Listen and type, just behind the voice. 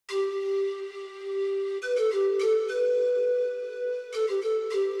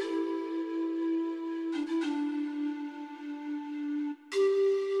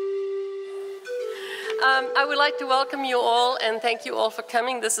I would like to welcome you all and thank you all for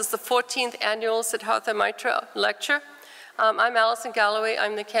coming. This is the 14th annual Sidhartha Maitra lecture. I'm Alison Galloway.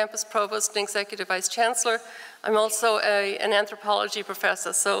 I'm the campus provost and executive vice chancellor. I'm also an anthropology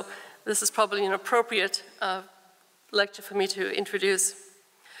professor, so this is probably an appropriate lecture for me to introduce.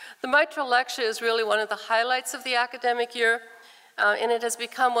 The Maitra lecture is really one of the highlights of the academic year, and it has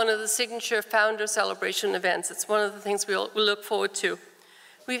become one of the signature founder celebration events. It's one of the things we look forward to.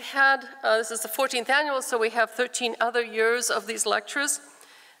 We've had, this is the 14th annual, so we have 13 other years of these lectures.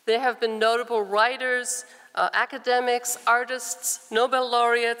 There have been notable writers, academics, artists, Nobel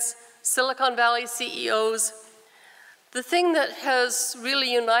laureates, Silicon Valley CEOs. The thing that has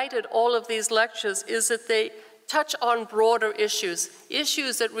really united all of these lectures is that they touch on broader issues,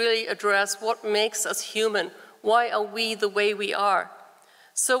 issues that really address what makes us human. Why are we the way we are?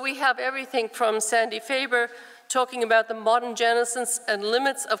 So we have everything from Sandy Faber talking about the modern genesis and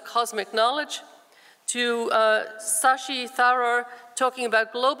limits of cosmic knowledge, to Shashi Tharoor talking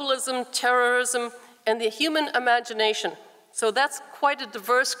about globalism, terrorism, and the human imagination. So that's quite a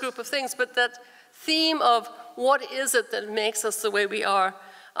diverse group of things, but that theme of what is it that makes us the way we are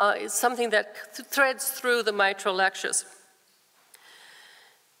is something that threads through the Maitra lectures.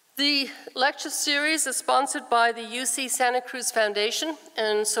 The lecture series is sponsored by the UC Santa Cruz Foundation,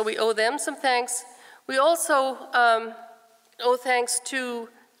 and so we owe them some thanks. We also owe thanks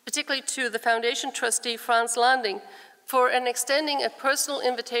particularly to the foundation trustee, Franz Landing, for extending a personal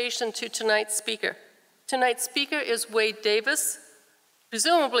invitation to tonight's speaker. Tonight's speaker is Wade Davis.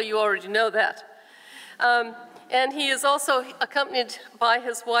 Presumably you already know that. And he is also accompanied by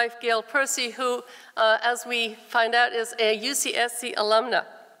his wife, Gail Percy, who, as we find out, is a UCSC alumna.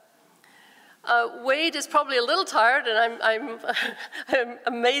 Wade is probably a little tired, and I'm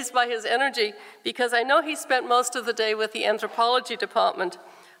amazed by his energy, because I know he spent most of the day with the anthropology department.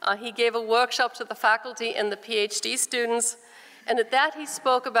 He gave a workshop to the faculty and the PhD students, and at that he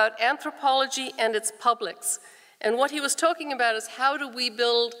spoke about anthropology and its publics. And what he was talking about is how do we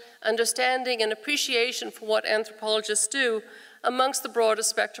build understanding and appreciation for what anthropologists do amongst the broader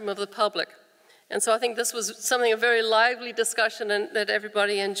spectrum of the public. And so I think this was a very lively discussion and that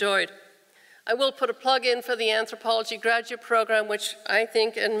everybody enjoyed. I will put a plug in for the anthropology graduate program, which I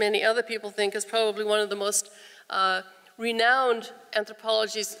think and many other people think is probably one of the most renowned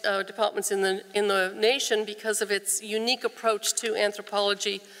anthropology departments in the nation because of its unique approach to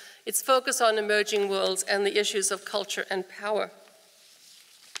anthropology, its focus on emerging worlds and the issues of culture and power.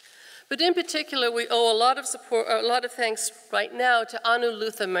 But in particular, we owe a lot of support, a lot of thanks right now to Anu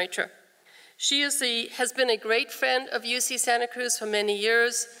Luther Maitra. She has been a great friend of UC Santa Cruz for many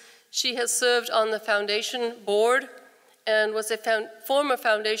years. She has served on the foundation board and was a former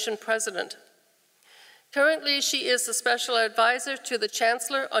foundation president. Currently, she is the special advisor to the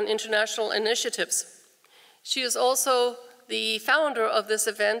Chancellor on international initiatives. She is also the founder of this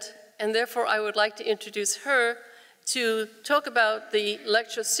event, and therefore I would like to introduce her to talk about the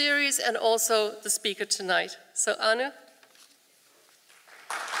lecture series and also the speaker tonight. So Anu.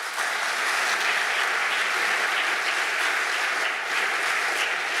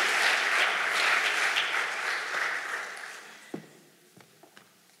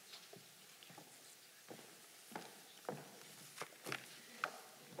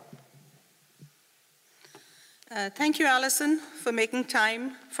 Thank you, Alison, for making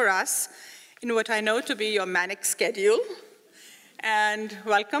time for us in what I know to be your manic schedule. And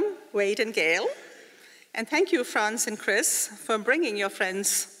welcome, Wade and Gail. And thank you, Franz and Chris, for bringing your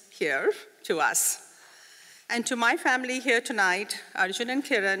friends here to us. And to my family here tonight, Arjun and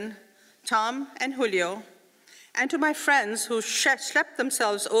Kiran, Tom and Julio, and to my friends who schlepp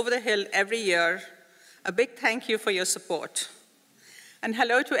themselves over the hill every year, a big thank you for your support. And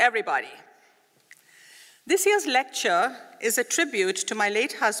hello to everybody. This year's lecture is a tribute to my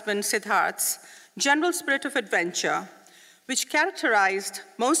late husband, Sidharth's general spirit of adventure, which characterized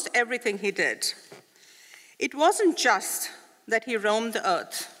most everything he did. It wasn't just that he roamed the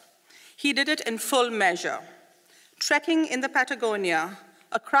earth. He did it in full measure, trekking in the Patagonia,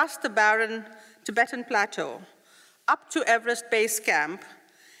 across the barren Tibetan plateau, up to Everest Base Camp,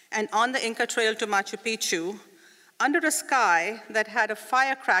 and on the Inca Trail to Machu Picchu, under a sky that had a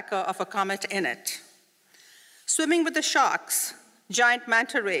firecracker of a comet in it. Swimming with the sharks, giant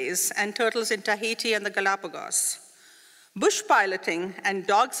manta rays, and turtles in Tahiti and the Galapagos. Bush piloting and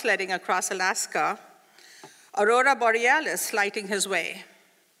dog sledding across Alaska. Aurora Borealis lighting his way.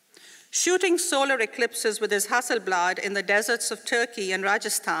 Shooting solar eclipses with his Hasselblad in the deserts of Turkey and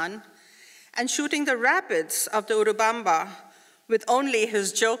Rajasthan. And shooting the rapids of the Urubamba with only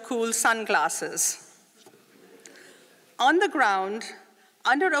his Joe Cool sunglasses. On the ground,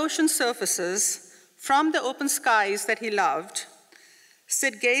 under ocean surfaces, from the open skies that he loved,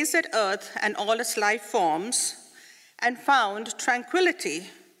 Sid gazed at Earth and all its life forms and found tranquility,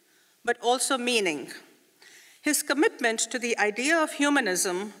 but also meaning. His commitment to the idea of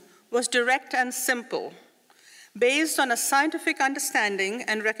humanism was direct and simple, based on a scientific understanding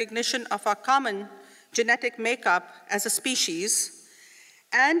and recognition of our common genetic makeup as a species,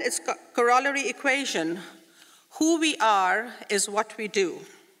 and its corollary equation, who we are is what we do.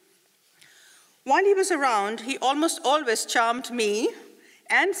 While he was around, he almost always charmed me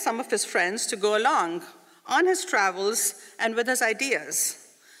and some of his friends to go along on his travels and with his ideas.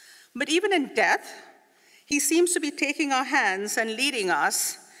 But even in death, he seems to be taking our hands and leading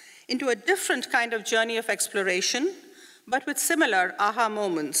us into a different kind of journey of exploration, but with similar aha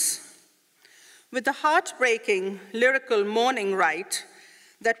moments. With the heartbreaking, lyrical morning rite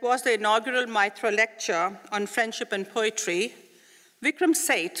that was the inaugural Maitra lecture on friendship and poetry, Vikram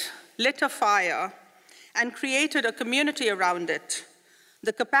Seth lit a fire and created a community around it,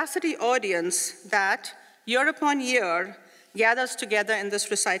 the capacity audience that, year upon year, gathers together in this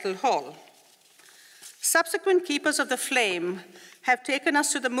recital hall. Subsequent keepers of the flame have taken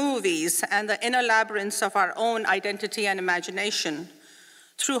us to the movies and the inner labyrinths of our own identity and imagination,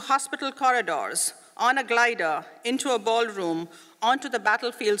 through hospital corridors, on a glider, into a ballroom, onto the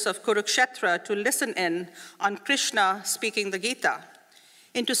battlefields of Kurukshetra to listen in on Krishna speaking the Gita,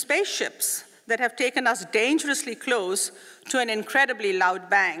 into spaceships that have taken us dangerously close to an incredibly loud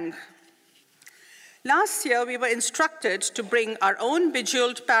bang. Last year, we were instructed to bring our own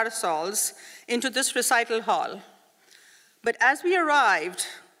bejeweled parasols into this recital hall. But as we arrived,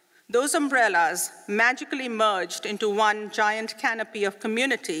 those umbrellas magically merged into one giant canopy of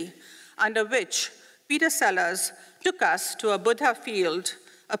community under which Peter Sellers took us to a Buddha field,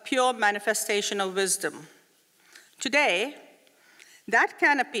 a pure manifestation of wisdom. Today, that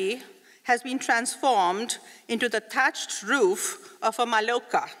canopy has been transformed into the thatched roof of a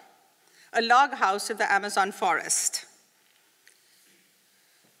maloka, a log house in the Amazon forest.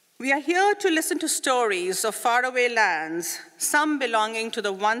 We are here to listen to stories of faraway lands, some belonging to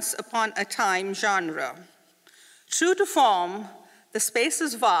the once upon a time genre. True to form, the space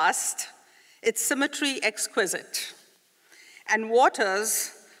is vast, its symmetry exquisite, and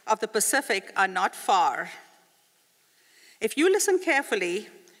waters of the Pacific are not far. If you listen carefully,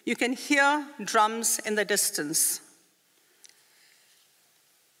 you can hear drums in the distance.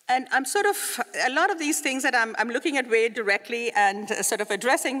 And I'm a lot of these things that I'm looking at Wade directly and sort of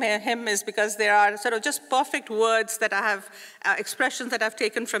addressing him is because there are sort of just perfect words that I have, expressions that I've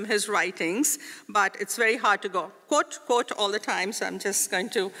taken from his writings, but it's very hard to go quote all the time, so I'm just going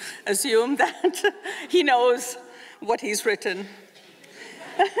to assume that he knows what he's written.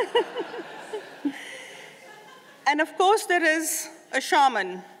 And of course, there is a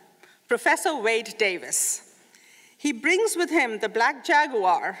shaman, Professor Wade Davis. He brings with him the black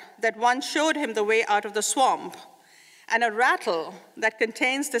jaguar that once showed him the way out of the swamp, and a rattle that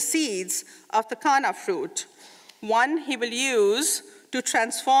contains the seeds of the kana fruit, one he will use to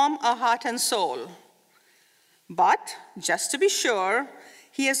transform our heart and soul. But, just to be sure,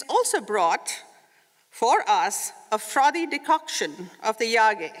 he has also brought for us a frothy decoction of the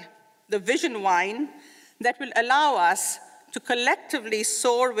yage, the vision wine, that will allow us to collectively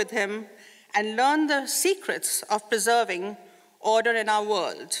soar with him and learn the secrets of preserving order in our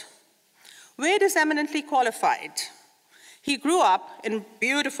world. Wade is eminently qualified. He grew up in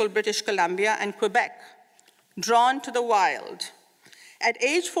beautiful British Columbia and Quebec, drawn to the wild. At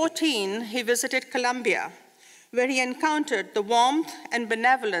age 14, he visited Colombia, where he encountered the warmth and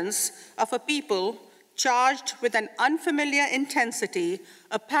benevolence of a people charged with an unfamiliar intensity,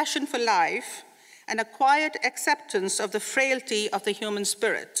 a passion for life, and a quiet acceptance of the frailty of the human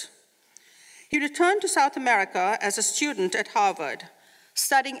spirit. He returned to South America as a student at Harvard,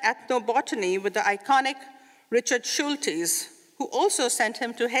 studying ethnobotany with the iconic Richard Schultes, who also sent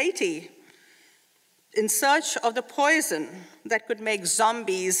him to Haiti in search of the poison that could make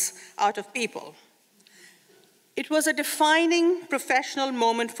zombies out of people. It was a defining professional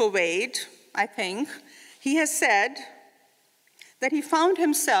moment for Wade, I think. He has said that he found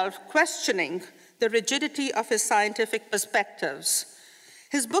himself questioning the rigidity of his scientific perspectives.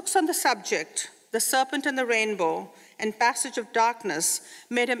 His books on the subject, The Serpent and the Rainbow and Passage of Darkness,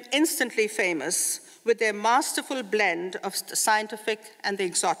 made him instantly famous with their masterful blend of the scientific and the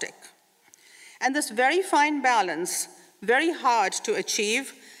exotic. And this very fine balance, very hard to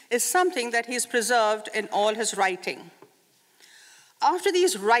achieve, is something that he's preserved in all his writing. After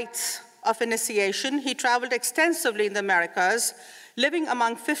these rites of initiation, he traveled extensively in the Americas, living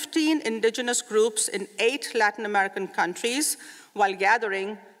among 15 indigenous groups in 8 Latin American countries, while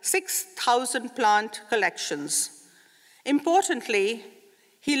gathering 6,000 plant collections. Importantly,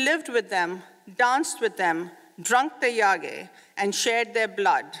 he lived with them, danced with them, drank their yage, and shared their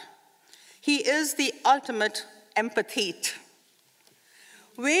blood. He is the ultimate empathete.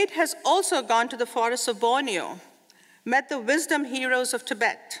 Wade has also gone to the forests of Borneo, met the wisdom heroes of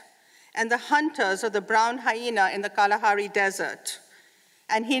Tibet, and the hunters of the brown hyena in the Kalahari Desert.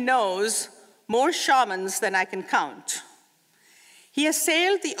 And he knows more shamans than I can count. He has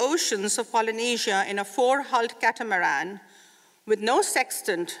sailed the oceans of Polynesia in a 4-hulled catamaran with no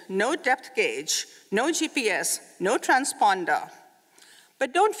sextant, no depth gauge, no GPS, no transponder.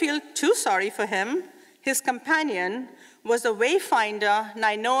 But don't feel too sorry for him. His companion was the wayfinder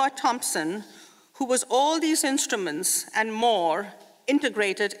Nainoa Thompson, who was all these instruments and more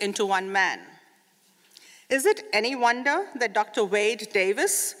integrated into one man. Is it any wonder that Dr. Wade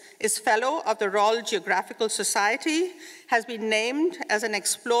Davis is Fellow of the Royal Geographical Society, has been named as an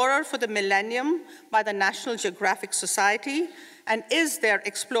Explorer for the Millennium by the National Geographic Society, and is their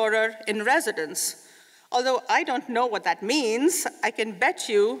Explorer in Residence? Although I don't know what that means, I can bet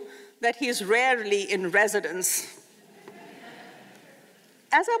you that he's rarely in residence.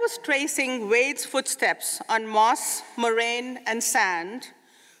 As I was tracing Wade's footsteps on moss, moraine, and sand,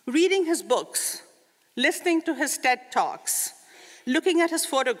 reading his books, listening to his TED Talks, looking at his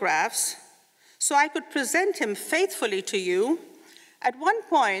photographs, so I could present him faithfully to you, at one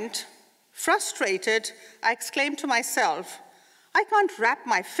point, frustrated, I exclaimed to myself, I can't wrap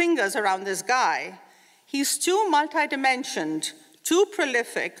my fingers around this guy. He's too multidimensioned, too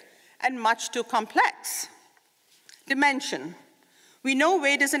prolific, and much too complex. Dimension. We know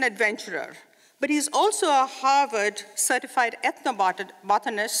Wade is an adventurer, but he's also a Harvard-certified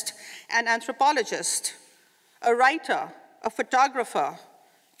ethnobotanist and anthropologist, a writer, a photographer,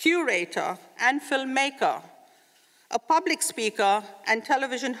 curator, and filmmaker, a public speaker and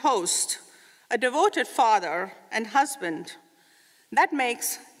television host, a devoted father and husband. That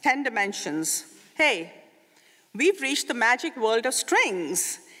makes 10 dimensions. Hey, we've reached the magic world of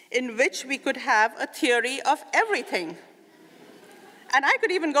strings, in which we could have a theory of everything. And I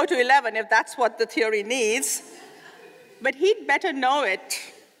could even go to 11 if that's what the theory needs, but he'd better know it.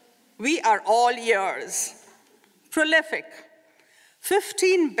 We are all ears. Prolific,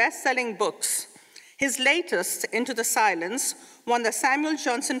 15 best-selling books. His latest, Into the Silence, won the Samuel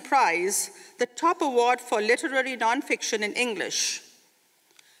Johnson Prize, the top award for literary nonfiction in English.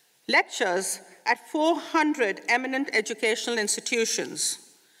 Lectures at 400 eminent educational institutions.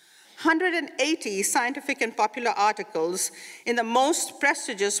 180 scientific and popular articles in the most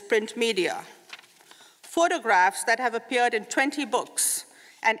prestigious print media. Photographs that have appeared in 20 books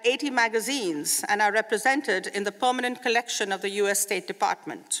and 80 magazines and are represented in the permanent collection of the US State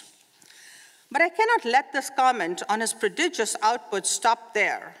Department. But I cannot let this comment on his prodigious output stop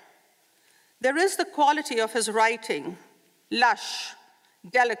there. There is the quality of his writing, lush,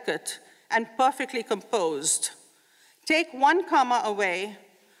 delicate, and perfectly composed. Take one comma away,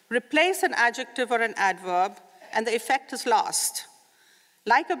 replace an adjective or an adverb, and the effect is lost.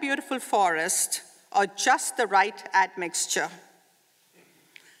 Like a beautiful forest, or just the right admixture.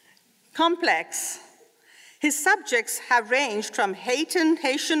 Complex. His subjects have ranged from Haitian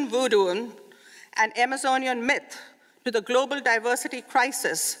voodoo and Amazonian myth to the global diversity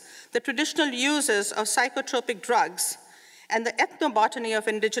crisis, the traditional uses of psychotropic drugs, and the ethnobotany of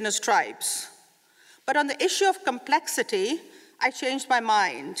indigenous tribes. But on the issue of complexity, I changed my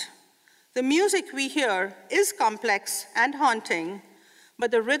mind. The music we hear is complex and haunting,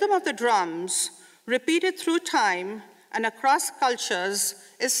 but the rhythm of the drums, repeated through time and across cultures,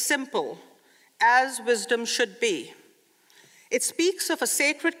 is simple, as wisdom should be. It speaks of a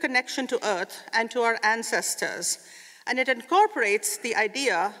sacred connection to earth and to our ancestors, and it incorporates the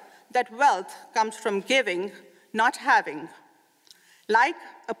idea that wealth comes from giving, not having. Like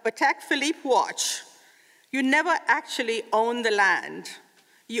a Patek Philippe watch, you never actually own the land.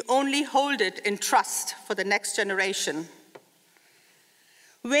 You only hold it in trust for the next generation.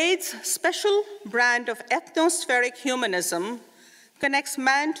 Wade's special brand of ethnospheric humanism connects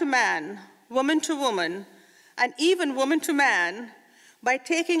man to man, woman to woman, and even woman to man by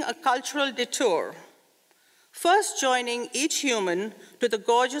taking a cultural detour, first joining each human to the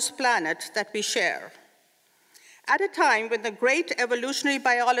gorgeous planet that we share. At a time when the great evolutionary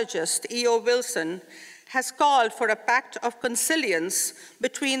biologist E.O. Wilson has called for a pact of consilience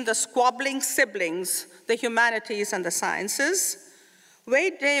between the squabbling siblings, the humanities and the sciences,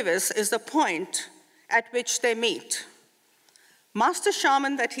 Wade Davis is the point at which they meet. Master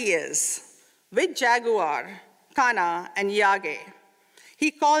shaman that he is, with Jaguar, Kana, and Yage,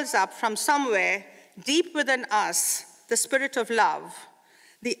 he calls up from somewhere deep within us the spirit of love,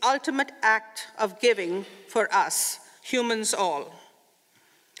 the ultimate act of giving for us, humans all.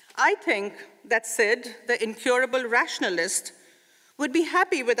 I think that Sid, the incurable rationalist, would be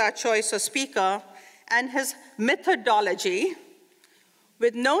happy with our choice of speaker and his methodology.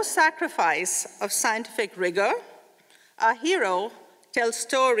 With no sacrifice of scientific rigor, our hero tells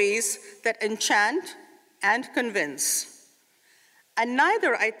stories that enchant and convince. And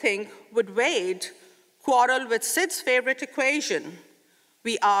neither, I think, would Wade quarrel with Sid's favorite equation: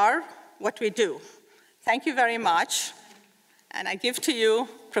 we are what we do. Thank you very much. And I give to you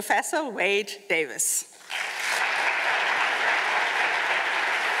Professor Wade Davis.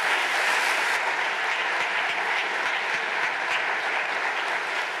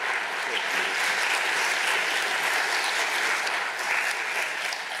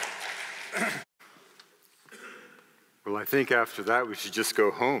 Well, I think after that we should just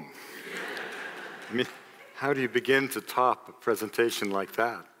go home. I mean, how do you begin to top a presentation like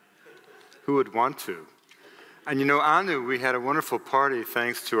that? Who would want to? And you know, Anu, we had a wonderful party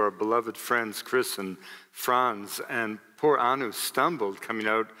thanks to our beloved friends Chris and Franz, and poor Anu stumbled coming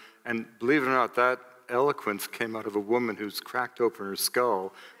out, and believe it or not, that eloquence came out of a woman who's cracked open her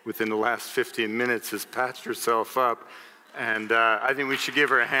skull within the last 15 minutes, has patched herself up, and I think we should give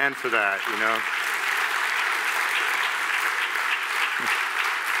her a hand for that, you know.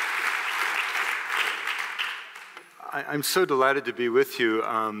 I'm so delighted to be with you.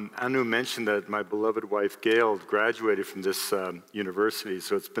 Anu mentioned that my beloved wife, Gail, graduated from this university,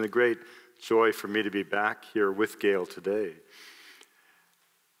 so it's been a great joy for me to be back here with Gail today.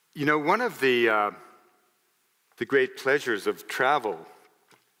 You know, one of the great pleasures of travel,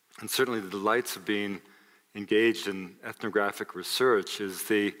 and certainly the delights of being engaged in ethnographic research, is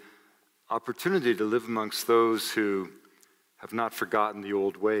the opportunity to live amongst those who have not forgotten the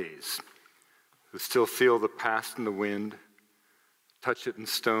old ways, who still feel the past in the wind, touch it in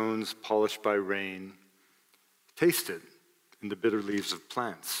stones polished by rain, taste it in the bitter leaves of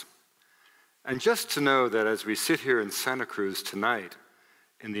plants. And just to know that as we sit here in Santa Cruz tonight,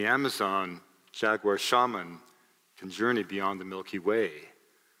 in the Amazon, jaguar shaman can journey beyond the Milky Way,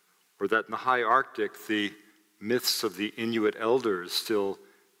 or that in the high Arctic, the myths of the Inuit elders still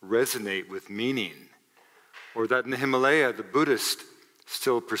resonate with meaning, or that in the Himalaya, the Buddhists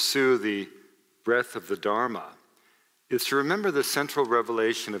still pursue the breath of the Dharma, is to remember the central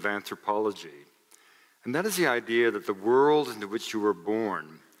revelation of anthropology. And that is the idea that the world into which you were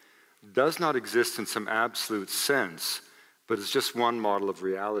born does not exist in some absolute sense, but is just one model of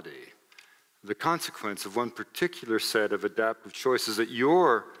reality, the consequence of one particular set of adaptive choices that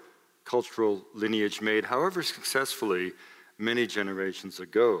your cultural lineage made, however successfully, many generations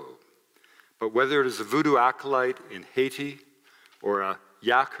ago. But whether it is a voodoo acolyte in Haiti, or a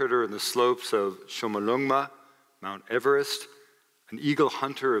yak herder in the slopes of Chomolungma, Mount Everest, an eagle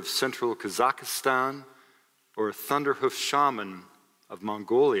hunter of central Kazakhstan, or a thunderhoof shaman of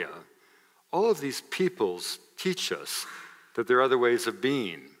Mongolia, all of these peoples teach us that there are other ways of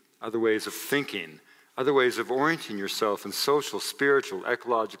being, other ways of thinking, other ways of orienting yourself in social, spiritual,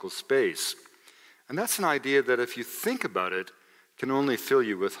 ecological space. And that's an idea that, if you think about it, can only fill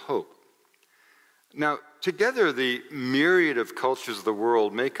you with hope. Now, together, the myriad of cultures of the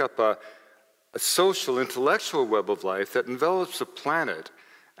world make up a social, intellectual web of life that envelops the planet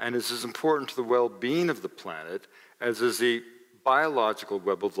and is as important to the well-being of the planet as is the biological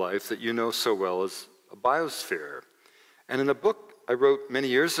web of life that you know so well as a biosphere. And in a book I wrote many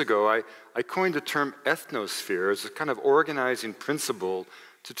years ago, I coined the term ethnosphere as a kind of organizing principle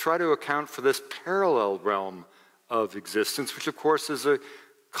to try to account for this parallel realm of existence, which of course is a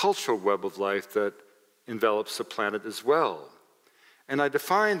cultural web of life that envelops the planet as well. And I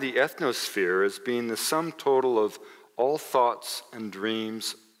define the ethnosphere as being the sum total of all thoughts and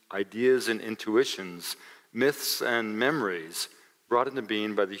dreams, ideas and intuitions, myths and memories brought into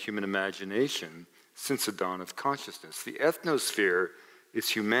being by the human imagination since the dawn of consciousness. The ethnosphere is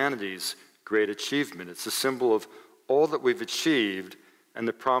humanity's great achievement. It's a symbol of all that we've achieved and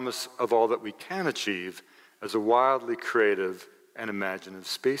the promise of all that we can achieve as a wildly creative and imaginative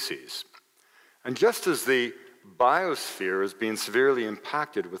species. And just as the biosphere is being severely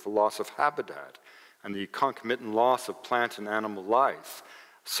impacted with the loss of habitat and the concomitant loss of plant and animal life,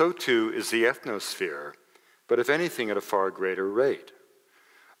 so too is the ethnosphere, but if anything at a far greater rate.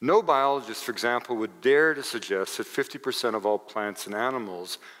 No biologist, for example, would dare to suggest that 50% of all plants and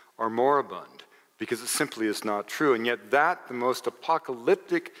animals are moribund, because it simply is not true. And yet that, the most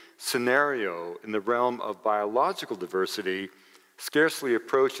apocalyptic scenario in the realm of biological diversity, scarcely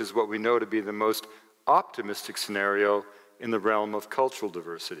approaches what we know to be the most optimistic scenario in the realm of cultural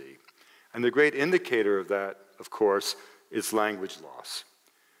diversity. And the great indicator of that, of course, is language loss.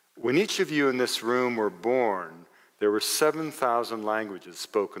 When each of you in this room were born, there were 7,000 languages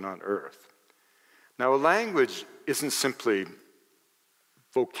spoken on earth. Now, a language isn't simply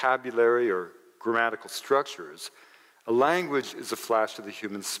vocabulary or grammatical structures. A language is a flash of the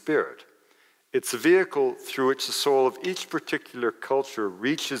human spirit. It's a vehicle through which the soul of each particular culture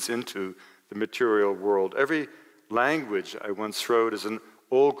reaches into the material world. Every language, I once wrote, is an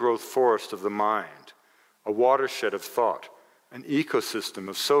old-growth forest of the mind, a watershed of thought, an ecosystem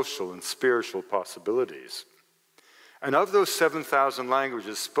of social and spiritual possibilities. And of those 7,000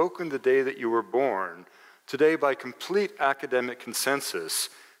 languages spoken the day that you were born, today by complete academic consensus,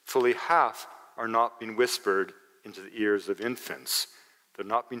 fully half are not being whispered into the ears of infants. They're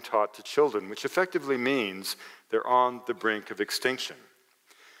not being taught to children, which effectively means they're on the brink of extinction.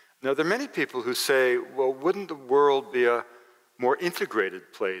 Now, there are many people who say, well, wouldn't the world be a more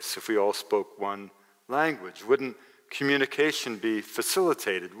integrated place if we all spoke one language? Wouldn't communication be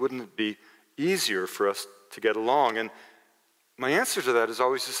facilitated? Wouldn't it be easier for us to get along? And my answer to that is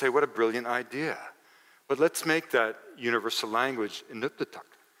always to say, what a brilliant idea. But let's make that universal language Inupiaq.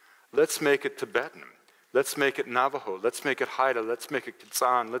 Let's make it Tibetan. Let's make it Navajo. Let's make it Haida. Let's make it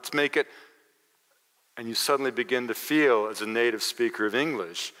Kitsan. Let's make it... And you suddenly begin to feel, as a native speaker of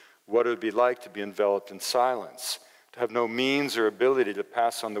English, what it would be like to be enveloped in silence, to have no means or ability to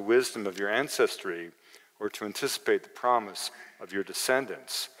pass on the wisdom of your ancestry or to anticipate the promise of your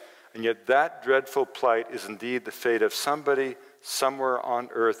descendants. And yet that dreadful plight is indeed the fate of somebody somewhere on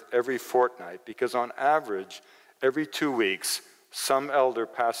earth every fortnight, because on average, every 2 weeks, some elder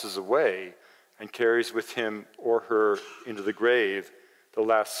passes away and carries with him or her into the grave the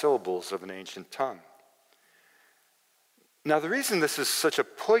last syllables of an ancient tongue. Now, the reason this is such a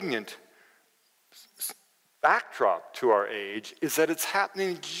poignant backdrop to our age is that it's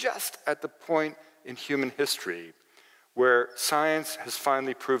happening just at the point in human history where science has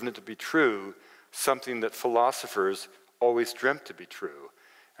finally proven it to be true, something that philosophers always dreamt to be true.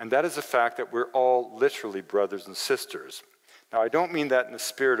 And that is the fact that we're all literally brothers and sisters. Now, I don't mean that in the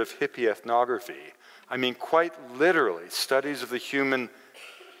spirit of hippie ethnography. I mean quite literally, studies of the human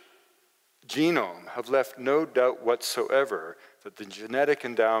genome have left no doubt whatsoever that the genetic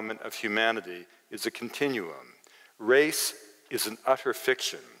endowment of humanity is a continuum. Race is an utter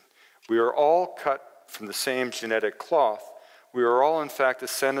fiction. We are all cut from the same genetic cloth. We are all, in fact,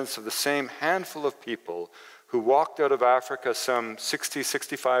 descendants of the same handful of people who walked out of Africa some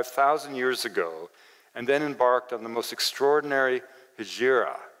 65,000 years ago and then embarked on the most extraordinary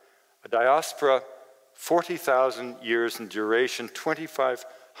hijra, a diaspora 40,000 years in duration,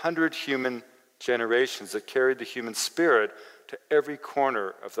 2,500 human generations that carried the human spirit to every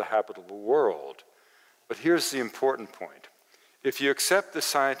corner of the habitable world. But here's the important point. If you accept the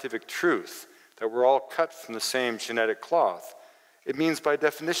scientific truth that we're all cut from the same genetic cloth, it means by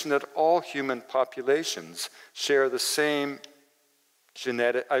definition that all human populations share the same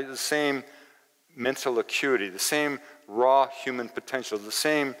the same mental acuity, the same raw human potential, the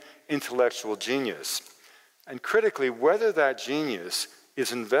same intellectual genius. And critically, whether that genius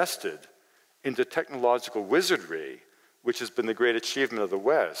is invested into technological wizardry, which has been the great achievement of the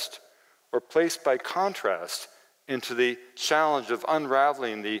West, or placed by contrast into the challenge of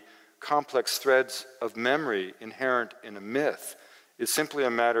unraveling the complex threads of memory inherent in a myth, is simply a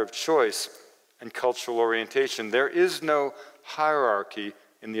matter of choice and cultural orientation. There is no hierarchy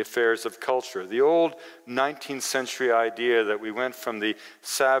in the affairs of culture. The old 19th century idea that we went from the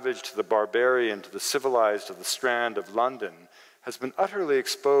savage to the barbarian to the civilized to the Strand of London has been utterly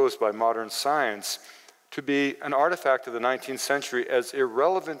exposed by modern science to be an artifact of the 19th century, as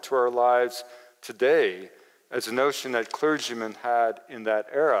irrelevant to our lives today as the notion that clergymen had in that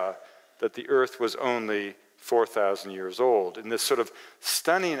era that the earth was only 4,000 years old. In this sort of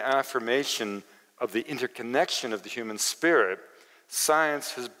stunning affirmation of the interconnection of the human spirit,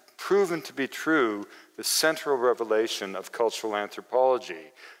 science has proven to be true the central revelation of cultural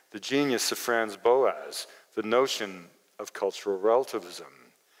anthropology, the genius of Franz Boas, the notion of cultural relativism.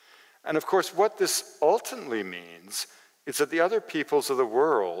 And of course, what this ultimately means is that the other peoples of the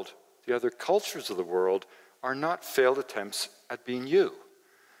world, the other cultures of the world, are not failed attempts at being you.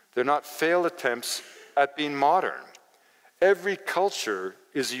 They're not failed attempts at being modern. Every culture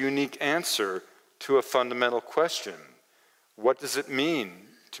is a unique answer to a fundamental question. What does it mean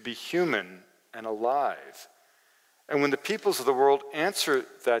to be human and alive? And when the peoples of the world answer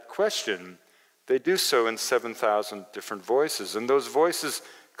that question, they do so in 7,000 different voices. And those voices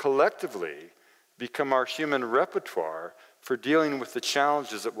collectively become our human repertoire for dealing with the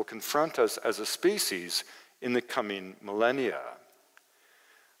challenges that will confront us as a species in the coming millennia.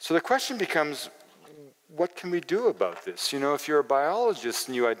 So the question becomes, what can we do about this? You know, if you're a biologist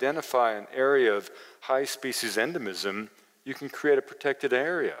and you identify an area of high species endemism, you can create a protected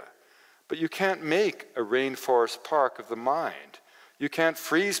area. But you can't make a rainforest park of the mind. You can't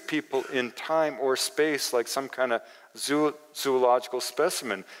freeze people in time or space like some kind of zoological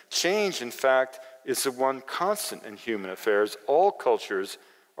specimen. Change, in fact, is the one constant in human affairs. All cultures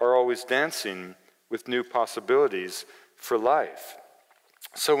are always dancing with new possibilities for life.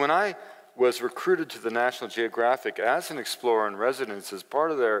 So when I was recruited to the National Geographic as an explorer in residence as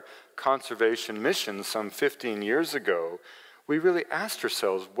part of their conservation mission some 15 years ago, we really asked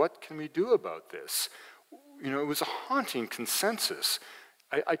ourselves, what can we do about this? You know, it was a haunting consensus.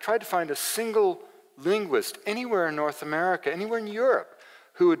 I tried to find a single linguist anywhere in North America, anywhere in Europe,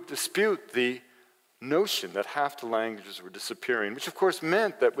 who would dispute the notion that half the languages were disappearing, which of course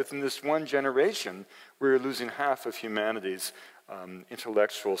meant that within this one generation, we were losing half of humanity's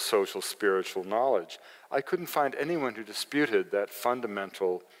intellectual, social, spiritual knowledge. I couldn't find anyone who disputed that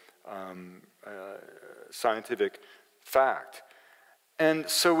fundamental scientific fact. And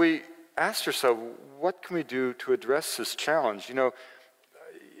so we asked ourselves, what can we do to address this challenge? You know,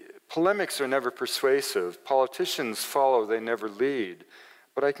 polemics are never persuasive. Politicians follow, they never lead.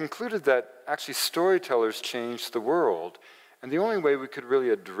 But I concluded that actually storytellers change the world. And the only way we could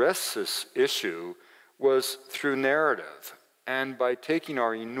really address this issue was through narrative. And by taking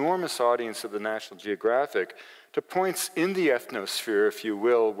our enormous audience of the National Geographic to points in the ethnosphere, if you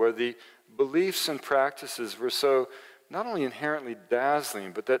will, where the beliefs and practices were so not only inherently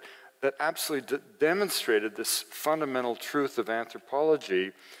dazzling, but that absolutely demonstrated this fundamental truth of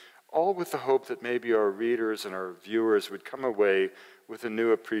anthropology, all with the hope that maybe our readers and our viewers would come away with a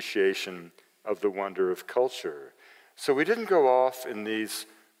new appreciation of the wonder of culture. So we didn't go off in these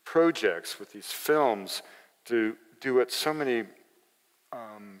projects with these films to do what so many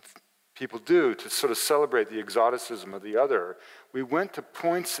people do, to sort of celebrate the exoticism of the other. We went to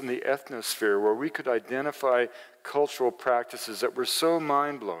points in the ethnosphere where we could identify cultural practices that were so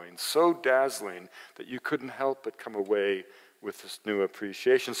mind-blowing, so dazzling, that you couldn't help but come away with this new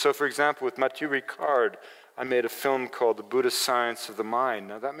appreciation. So for example, with Mathieu Ricard, I made a film called The Buddhist Science of the Mind.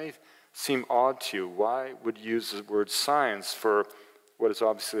 Now that may seem odd to you. Why would you use the word science for what is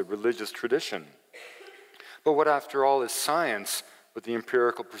obviously a religious tradition? But what, after all, is science but the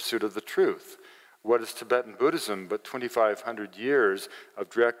empirical pursuit of the truth? What is Tibetan Buddhism but 2,500 years of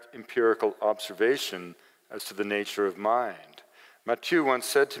direct empirical observation as to the nature of mind? Mathieu once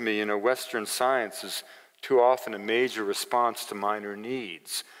said to me, you know, Western science is too often a major response to minor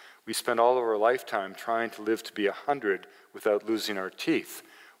needs. We spend all of our lifetime trying to live to be 100 without losing our teeth,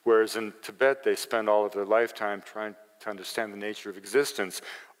 whereas in Tibet they spend all of their lifetime trying to understand the nature of existence.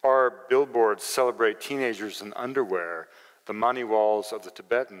 Our billboards celebrate teenagers in underwear. The money walls of the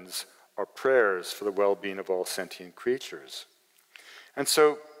Tibetans are prayers for the well-being of all sentient creatures. And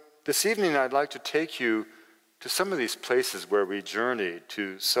so this evening I'd like to take you to some of these places where we journey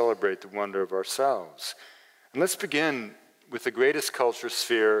to celebrate the wonder of ourselves. And let's begin with the greatest culture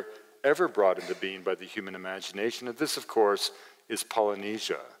sphere ever brought into being by the human imagination. And this, of course, is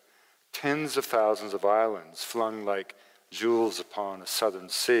Polynesia. Tens of thousands of islands flung like jewels upon a southern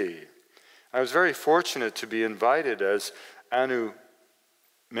sea. I was very fortunate to be invited, as Anu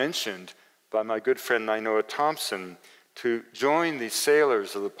mentioned, by my good friend Nainoa Thompson, to join the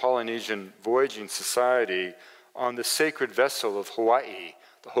sailors of the Polynesian Voyaging Society on the sacred vessel of Hawaii,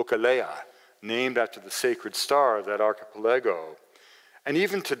 the Hokulea, named after the sacred star of that archipelago. And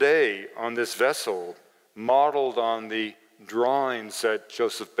even today, on this vessel, modeled on the drawings that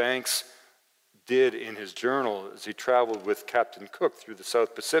Joseph Banks did in his journal as he traveled with Captain Cook through the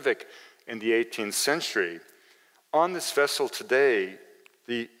South Pacific in the 18th century, on this vessel today,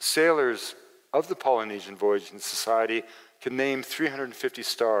 the sailors of the Polynesian Voyaging Society can name 350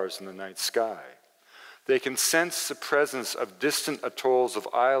 stars in the night sky. They can sense the presence of distant atolls of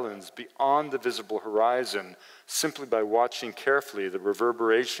islands beyond the visible horizon simply by watching carefully the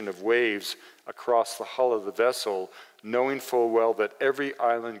reverberation of waves across the hull of the vessel, knowing full well that every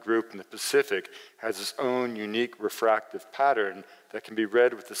island group in the Pacific has its own unique refractive pattern that can be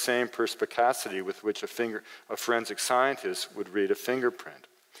read with the same perspicacity with which a forensic scientist would read a fingerprint.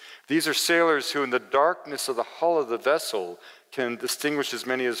 These are sailors who, in the darkness of the hull of the vessel, can distinguish as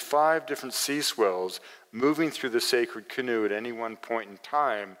many as 5 different sea swells moving through the sacred canoe at any one point in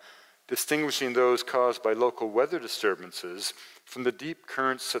time, distinguishing those caused by local weather disturbances from the deep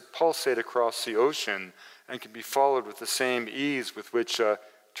currents that pulsate across the ocean and can be followed with the same ease with which a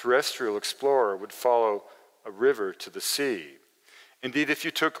terrestrial explorer would follow a river to the sea. Indeed, if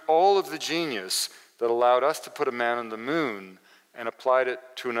you took all of the genius that allowed us to put a man on the moon and applied it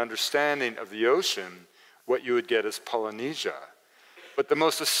to an understanding of the ocean, what you would get as Polynesia. But the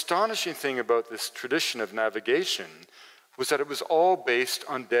most astonishing thing about this tradition of navigation was that it was all based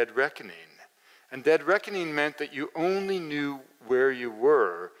on dead reckoning. And dead reckoning meant that you only knew where you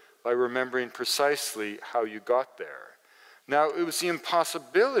were by remembering precisely how you got there. Now, it was the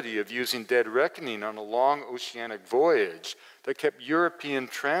impossibility of using dead reckoning on a long oceanic voyage that kept European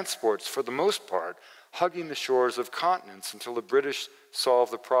transports, for the most part, hugging the shores of continents until the British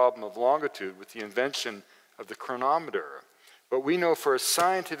solved the problem of longitude with the invention of the chronometer. But we know for a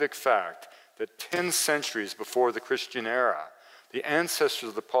scientific fact that 10 centuries before the Christian era, the ancestors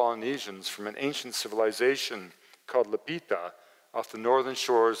of the Polynesians from an ancient civilization called Lapita off the northern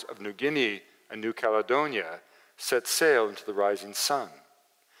shores of New Guinea and New Caledonia set sail into the rising sun.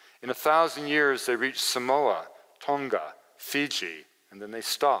 In 1,000 years, they reached Samoa, Tonga, Fiji, and then they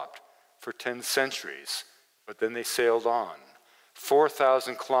stopped for 10 centuries, but then they sailed on,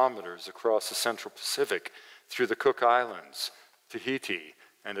 4,000 kilometers across the Central Pacific through the Cook Islands, Tahiti,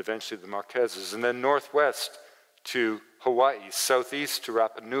 and eventually the Marquesas, and then northwest to Hawaii, southeast to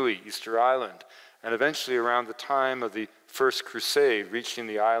Rapa Nui, Easter Island, and eventually around the time of the First Crusade, reaching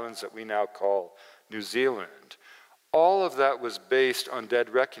the islands that we now call New Zealand. All of that was based on dead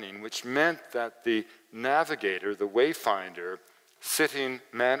reckoning, which meant that the navigator, the wayfinder, sitting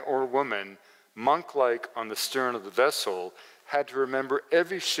man or woman, monk-like on the stern of the vessel, had to remember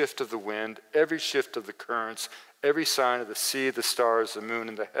every shift of the wind, every shift of the currents, every sign of the sea, the stars, the moon,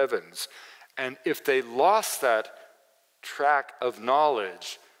 and the heavens. And if they lost that track of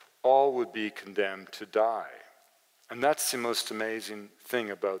knowledge, all would be condemned to die. And that's the most amazing thing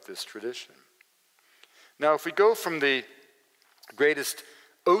about this tradition. Now, if we go from the greatest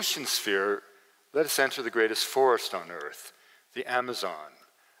ocean sphere, let us enter the greatest forest on Earth, the Amazon.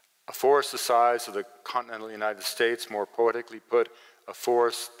 A forest the size of the continental United States, more poetically put, a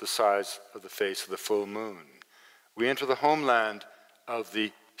forest the size of the face of the full moon. We enter the homeland of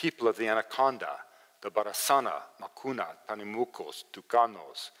the people of the anaconda, the Barasana, Makuna, Tanimucos,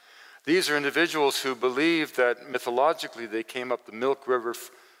 Tucanos. These are individuals who believe that mythologically they came up the Milk River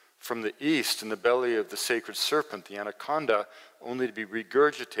from the east in the belly of the sacred serpent, the anaconda, only to be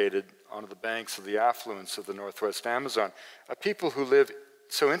regurgitated onto the banks of the affluents of the northwest Amazon. A people who live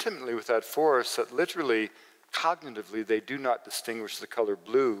so intimately with that forest that literally, cognitively, they do not distinguish the color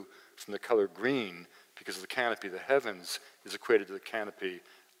blue from the color green, because the canopy of the heavens is equated to the canopy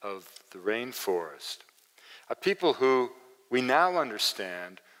of the rainforest. A people who we now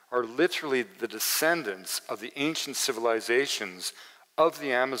understand are literally the descendants of the ancient civilizations of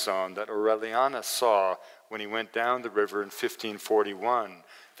the Amazon that Aurelianus saw when he went down the river in 1541,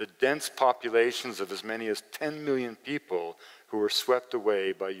 the dense populations of as many as 10 million people who were swept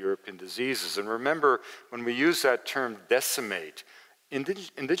away by European diseases. And remember, when we use that term decimate,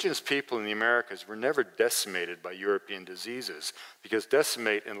 indigenous people in the Americas were never decimated by European diseases, because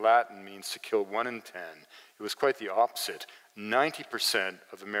decimate in Latin means to kill 1 in 10. It was quite the opposite. 90%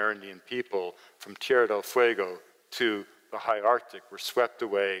 of Amerindian people from Tierra del Fuego to the high Arctic were swept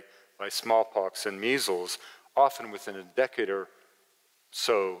away by smallpox and measles, often within a decade or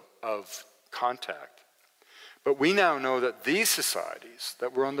so of contact. But we now know that these societies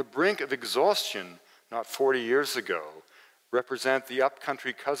that were on the brink of exhaustion not 40 years ago represent the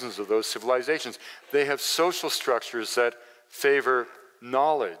upcountry cousins of those civilizations. They have social structures that favor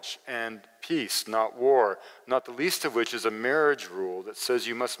knowledge and peace, not war, not the least of which is a marriage rule that says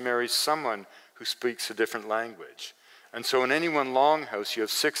you must marry someone who speaks a different language. And so in any one longhouse, you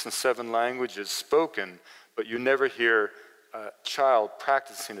have 6 and 7 languages spoken, but you never hear a child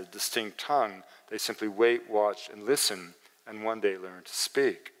practicing a distinct tongue. They simply wait, watch, and listen, and one day learn to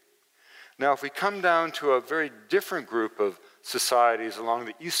speak. Now, if we come down to a very different group of societies along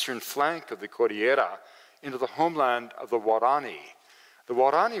the eastern flank of the Cordillera, into the homeland of the Guarani. The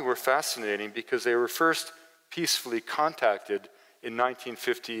Guarani were fascinating because they were first peacefully contacted in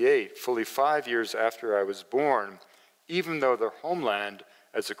 1958, fully 5 years after I was born, even though their homeland,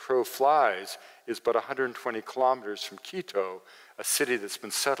 as the crow flies, is but 120 kilometers from Quito, a city that's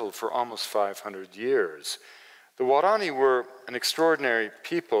been settled for almost 500 years. The Guarani were an extraordinary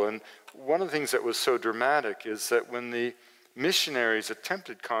people, and one of the things that was so dramatic is that when the missionaries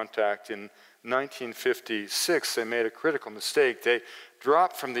attempted contact in 1956, they made a critical mistake. They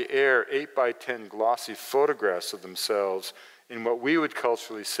dropped from the air 8 by 10 glossy photographs of themselves in what we would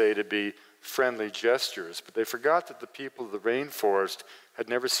culturally say to be friendly gestures, but they forgot that the people of the rainforest had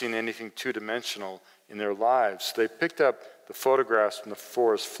never seen anything two-dimensional in their lives. They picked up the photographs from the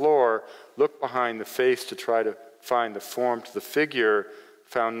forest floor, looked behind the face to try to find the form to the figure,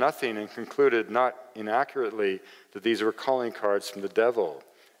 found nothing, and concluded, not inaccurately, that these were calling cards from the devil.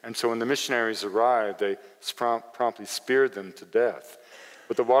 And so when the missionaries arrived, they promptly speared them to death.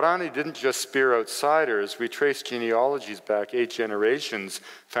 But the Waorani didn't just spear outsiders. We traced genealogies back 8 generations,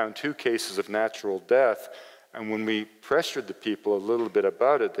 found 2 cases of natural death. And when we pressured the people a little bit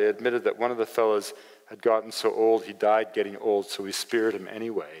about it, they admitted that one of the fellows had gotten so old he died getting old, so we speared him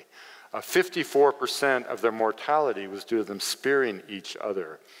anyway. 54% of their mortality was due to them spearing each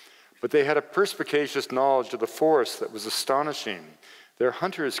other. But they had a perspicacious knowledge of the forest that was astonishing. Their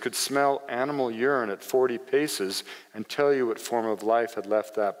hunters could smell animal urine at 40 paces and tell you what form of life had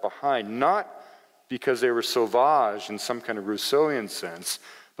left that behind, not because they were sauvage in some kind of Rousseauian sense,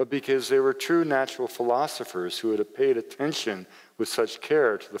 but because they were true natural philosophers who had paid attention with such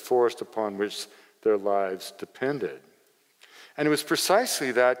care to the forest upon which their lives depended. And it was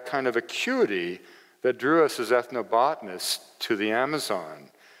precisely that kind of acuity that drew us as ethnobotanists to the Amazon.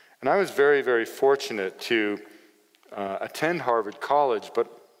 And I was very, very fortunate to attend Harvard College, but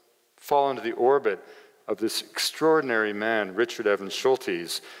fall into the orbit of this extraordinary man, Richard Evans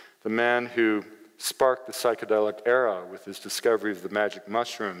Schultes, the man who sparked the psychedelic era with his discovery of the magic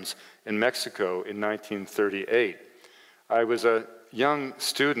mushrooms in Mexico in 1938. I was a young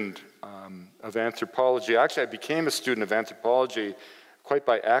student of anthropology. Actually, I became a student of anthropology quite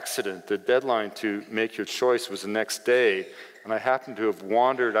by accident. The deadline to make your choice was the next day, and I happened to have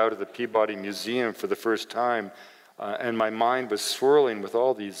wandered out of the Peabody Museum for the first time, and my mind was swirling with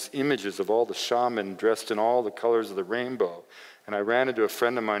all these images of all the shaman dressed in all the colors of the rainbow. And I ran into a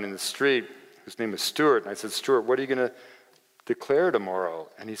friend of mine in the street whose name was Stuart, and I said, "Stuart, what are you going to declare tomorrow?"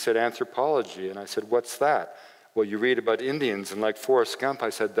 And he said, "Anthropology." And I said, "What's that?" "Well, you read about Indians," and like Forrest Gump, I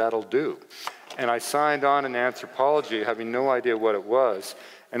said, "That'll do." And I signed on in anthropology, having no idea what it was.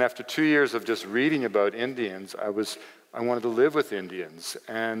 And after 2 years of just reading about Indians, I wanted to live with Indians.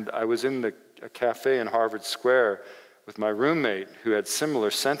 And I was in a cafe in Harvard Square with my roommate who had similar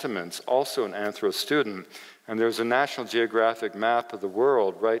sentiments, also an anthro student. And there was a National Geographic map of the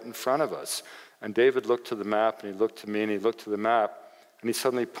world right in front of us. And David looked to the map, and he looked to me, and he looked to the map, and he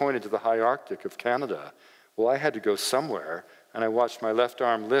suddenly pointed to the high Arctic of Canada. Well, I had to go somewhere, and I watched my left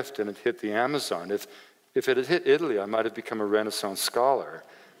arm lift, and it hit the Amazon. If it had hit Italy, I might have become a Renaissance scholar.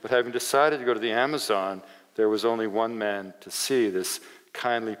 But having decided to go to the Amazon, there was only one man to see, this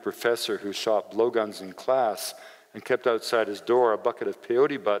kindly professor who shot blowguns in class and kept outside his door a bucket of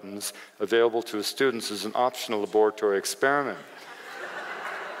peyote buttons available to his students as an optional laboratory experiment.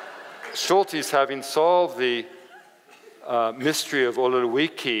 Schultes, having solved the mystery of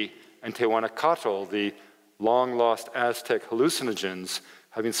Ololuiki and Tehuacatl, the long-lost Aztec hallucinogens,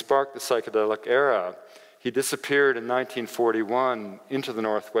 having sparked the psychedelic era, he disappeared in 1941 into the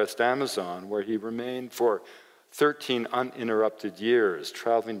Northwest Amazon, where he remained for 13 uninterrupted years,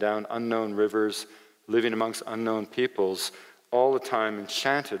 traveling down unknown rivers, living amongst unknown peoples, all the time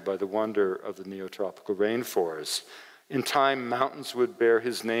enchanted by the wonder of the neotropical rainforest. In time, mountains would bear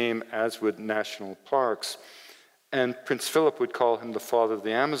his name, as would national parks, and Prince Philip would call him the father of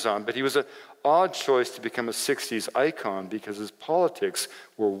the Amazon, but he was an odd choice to become a 60s icon because his politics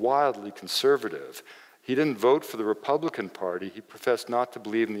were wildly conservative. He didn't vote for the Republican Party. He professed not to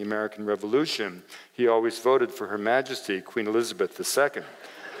believe in the American Revolution. He always voted for Her Majesty, Queen Elizabeth II.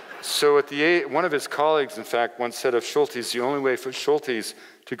 So at the age, one of his colleagues, in fact, once said of Schultes, the only way for Schultes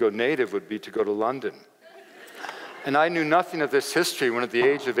to go native would be to go to London. And I knew nothing of this history when at the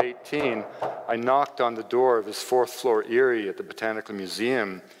age of 18, I knocked on the door of his 4th floor eyrie at the Botanical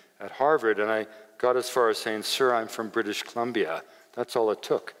Museum at Harvard, and I got as far as saying, "Sir, I'm from British Columbia." That's all it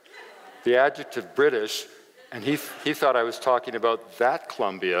took. The adjective British, and he thought I was talking about that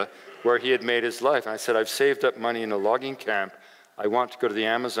Columbia where he had made his life. And I said, "I've saved up money in a logging camp. I want to go to the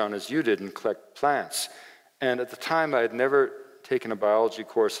Amazon as you did and collect plants." And at the time, I had never taken a biology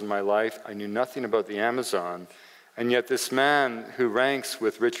course in my life. I knew nothing about the Amazon. And yet this man who ranks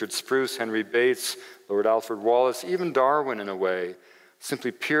with Richard Spruce, Henry Bates, Lord Alfred Wallace, even Darwin in a way,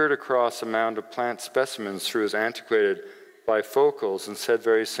 simply peered across a mound of plant specimens through his antiquated bifocals and said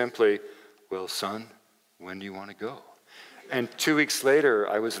very simply, "Well, son, when do you want to go?" And 2 weeks later,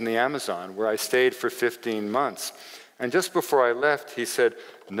 I was in the Amazon, where I stayed for 15 months. And just before I left, he said,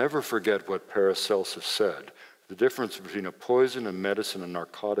 "Never forget what Paracelsus said. The difference between a poison, a medicine, a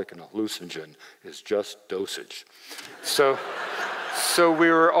narcotic, and a hallucinogen is just dosage." So we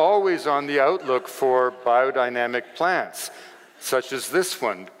were always on the outlook for biodynamic plants, such as this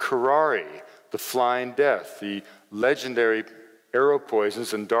one, curare, the flying death, the legendary arrow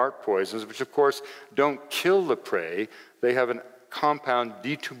poisons and dart poisons, which of course don't kill the prey. They have a compound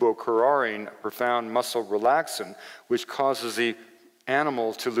D-tubocurarine, a profound muscle relaxant, which causes the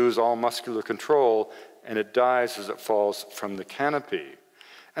animal to lose all muscular control, and it dies as it falls from the canopy.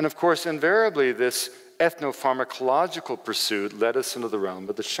 And of course, invariably, this ethnopharmacological pursuit led us into the realm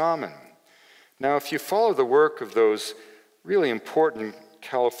of the shaman. Now, if you follow the work of those really important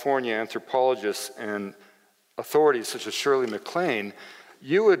California anthropologists and authorities such as Shirley MacLaine,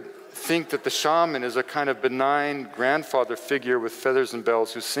 you would think that the shaman is a kind of benign grandfather figure with feathers and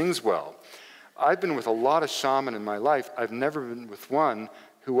bells who sings well. I've been with a lot of shamans in my life. I've never been with one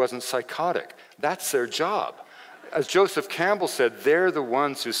who wasn't psychotic. That's their job. As Joseph Campbell said, they're the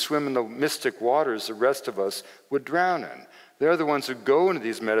ones who swim in the mystic waters the rest of us would drown in. They're the ones who go into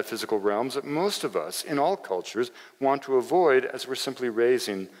these metaphysical realms that most of us, in all cultures, want to avoid as we're simply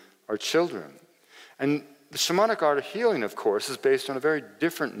raising our children. And the shamanic art of healing, of course, is based on a very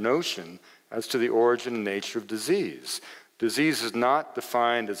different notion as to the origin and nature of disease. Disease is not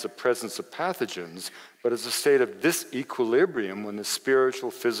defined as the presence of pathogens, but as a state of disequilibrium when the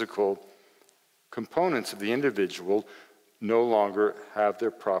spiritual, physical components of the individual no longer have their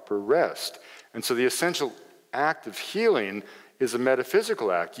proper rest. And so the essential act of healing is a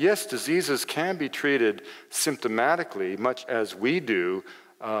metaphysical act. Yes, diseases can be treated symptomatically, much as we do,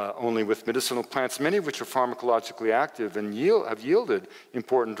 only with medicinal plants, many of which are pharmacologically active and have yielded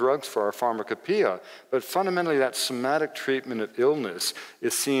important drugs for our pharmacopoeia. But fundamentally, that somatic treatment of illness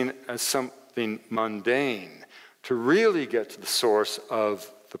is seen as something mundane. To really get to the source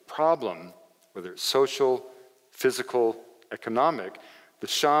of the problem, whether it's social, physical, economic, the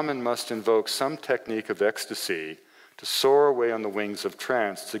shaman must invoke some technique of ecstasy to soar away on the wings of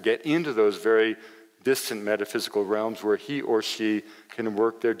trance, to get into those very distant metaphysical realms where he or she can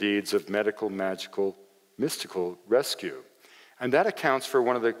work their deeds of medical, magical, mystical rescue. And that accounts for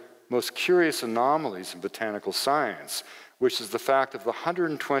one of the most curious anomalies in botanical science, which is the fact of the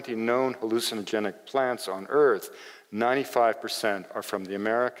 120 known hallucinogenic plants on Earth, 95% are from the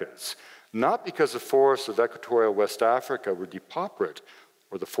Americas. Not because the forests of equatorial West Africa were depauperate,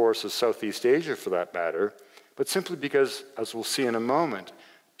 or the forests of Southeast Asia for that matter, but simply because, as we'll see in a moment,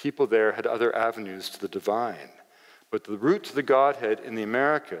 people there had other avenues to the divine. But the route to the Godhead in the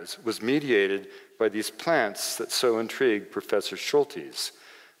Americas was mediated by these plants that so intrigued Professor Schultes.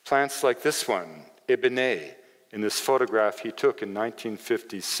 Plants like this one, Ebenet, in this photograph he took in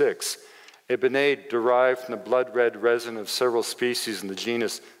 1956. Ebenet derived from the blood-red resin of several species in the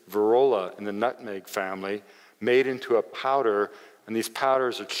genus Virola in the nutmeg family, made into a powder, and these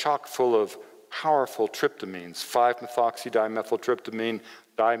powders are chock full of powerful tryptamines, 5-methoxydimethyltryptamine,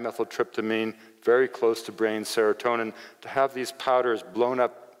 dimethyltryptamine, very close to brain serotonin. To have these powders blown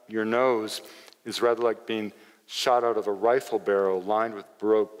up your nose is rather like being shot out of a rifle barrel lined with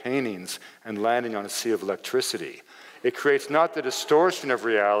Baroque paintings and landing on a sea of electricity. It creates not the distortion of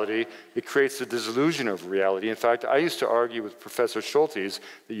reality, it creates the disillusion of reality. In fact, I used to argue with Professor Schultes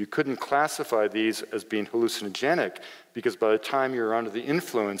that you couldn't classify these as being hallucinogenic because by the time you were under the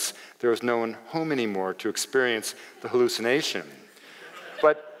influence, there was no one home anymore to experience the hallucination.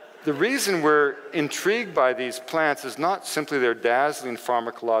 But the reason we're intrigued by these plants is not simply their dazzling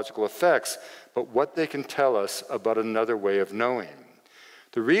pharmacological effects, but what they can tell us about another way of knowing.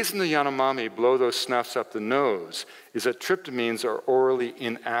 The reason the Yanomami blow those snuffs up the nose is that tryptamines are orally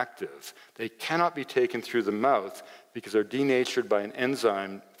inactive. They cannot be taken through the mouth because they're denatured by an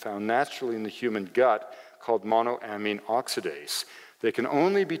enzyme found naturally in the human gut called monoamine oxidase. They can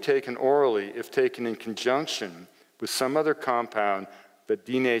only be taken orally if taken in conjunction with some other compound that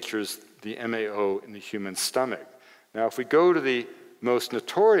denatures the MAO in the human stomach. Now, if we go to the most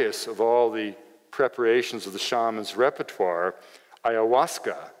notorious of all the preparations of the shaman's repertoire,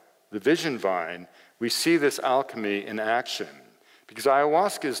 ayahuasca, the vision vine, we see this alchemy in action. Because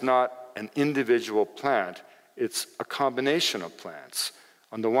ayahuasca is not an individual plant, it's a combination of plants.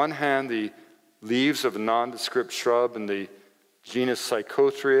 On the one hand, the leaves of a nondescript shrub in the genus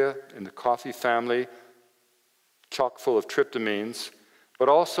Psychotria in the coffee family, chock full of tryptamines, but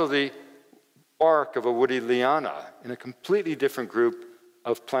also the bark of a woody liana in a completely different group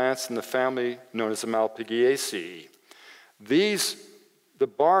of plants in the family known as the Malpighiaceae. The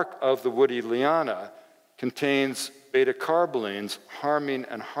bark of the woody liana contains beta-carbolines, harmine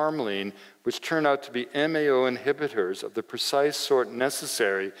and harmaline, which turn out to be MAO inhibitors of the precise sort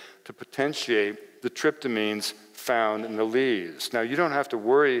necessary to potentiate the tryptamines found in the leaves. Now, you don't have to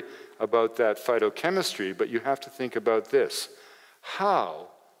worry about that phytochemistry, but you have to think about this. How,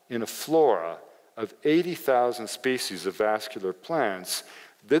 in a flora of 80,000 species of vascular plants,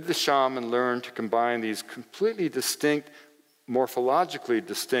 did the shaman learn to combine these completely distinct, morphologically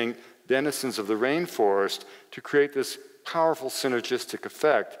distinct denizens of the rainforest to create this powerful synergistic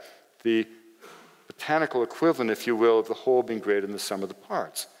effect, the botanical equivalent, if you will, of the whole being greater than the sum of the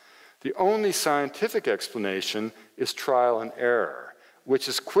parts? The only scientific explanation is trial and error. which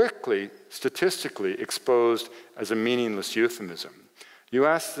is quickly, statistically, exposed as a meaningless euphemism. You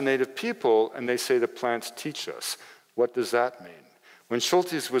ask the native people, and they say the plants teach us. What does that mean? When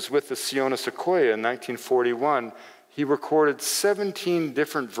Schultes was with the Siona sequoia in 1941, he recorded 17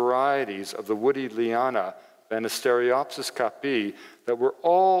 different varieties of the woody liana, Banisteriopsis capi, that were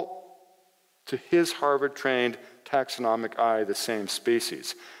all, to his Harvard-trained taxonomic eye, the same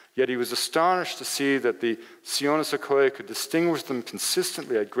species. Yet he was astonished to see that the Siona sequoia could distinguish them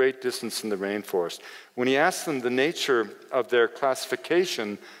consistently at great distance in the rainforest. When he asked them the nature of their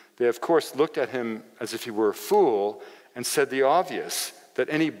classification, they of course looked at him as if he were a fool and said the obvious, that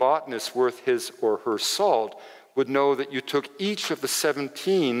any botanist worth his or her salt would know that you took each of the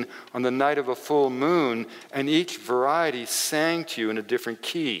 17 on the night of a full moon, and each variety sang to you in a different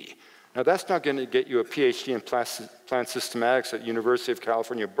key. Now, that's not going to get you a PhD in plant systematics at University of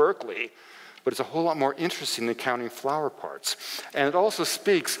California, Berkeley, but it's a whole lot more interesting than counting flower parts. And it also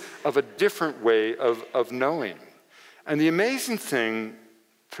speaks of a different way of knowing. And the amazing thing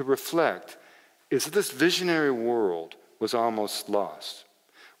to reflect is that this visionary world was almost lost.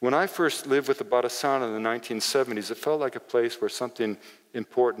 When I first lived with the Badasana in the 1970s, it felt like a place where something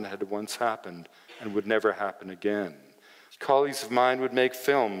important had once happened and would never happen again. Colleagues of mine would make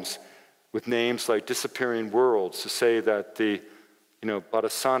films with names like Disappearing Worlds to say that the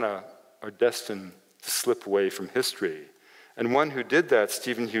Badasana are destined to slip away from history. And one who did that,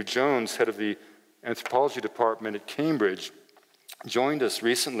 Stephen Hugh Jones, head of the anthropology department at Cambridge, joined us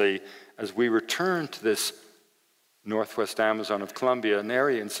recently as we returned to this Northwest Amazon of Colombia, an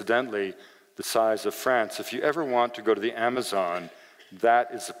area, incidentally, the size of France. If you ever want to go to the Amazon, that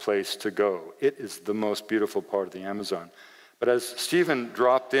is the place to go. It is the most beautiful part of the Amazon. But as Stephen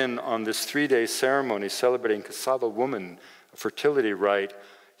dropped in on this 3-day ceremony celebrating Casaba woman, a fertility rite,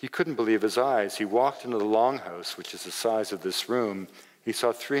 he couldn't believe his eyes. He walked into the longhouse, which is the size of this room. He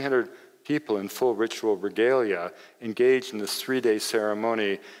saw 300 people in full ritual regalia engaged in this 3-day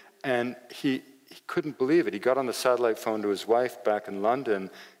ceremony, and he couldn't believe it. He got on the satellite phone to his wife back in London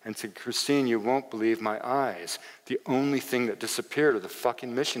and said, "Christine, you won't believe my eyes. The only thing that disappeared are the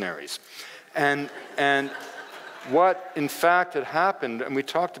fucking missionaries." And what, in fact, had happened, and we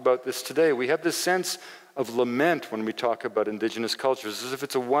talked about this today, we have this sense of lament when we talk about indigenous cultures, as if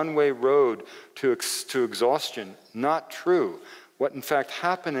it's a one-way road to exhaustion. Not true. What, in fact,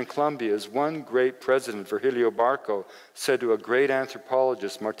 happened in Colombia is one great president, Virgilio Barco, said to a great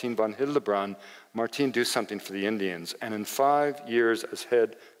anthropologist, Martin van Hildebrand, "Martin, do something for the Indians." And in 5 years as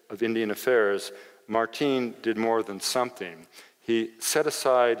head of Indian Affairs, Martin did more than something. He set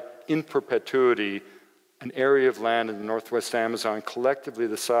aside in perpetuity an area of land in the Northwest Amazon, collectively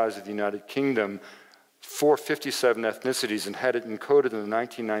the size of the United Kingdom, for 57 ethnicities, and had it encoded in the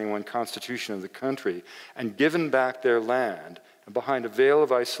 1991 Constitution of the country, and given back their land. And behind a veil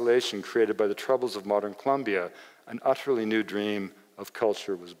of isolation created by the troubles of modern Colombia, an utterly new dream of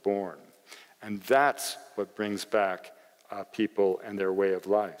culture was born. And that's what brings back people and their way of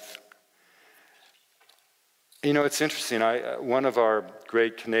life. You know, it's interesting. One of our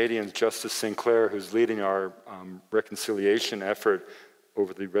great Canadians, Justice Sinclair, who's leading our reconciliation effort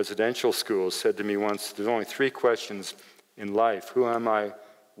over the residential schools, said to me once, "There's only 3 questions in life. Who am I,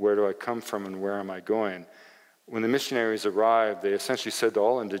 where do I come from, and where am I going?" When the missionaries arrived, they essentially said to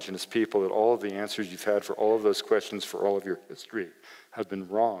all indigenous people that all of the answers you've had for all of those questions for all of your history have been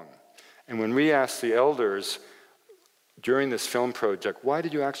wrong. And when we asked the elders during this film project, why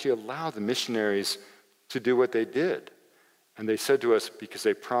did you actually allow the missionaries to do what they did? And they said to us, because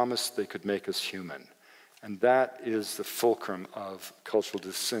they promised they could make us human. And that is the fulcrum of cultural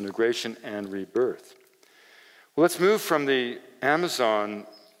disintegration and rebirth. Well, let's move from the Amazon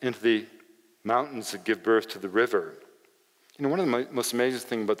into the mountains that give birth to the river. You know, one of the most amazing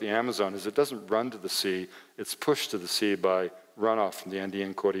things about the Amazon is it doesn't run to the sea, it's pushed to the sea by runoff from the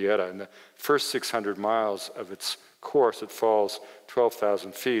Andean Cordillera. In the first 600 miles of its course, it falls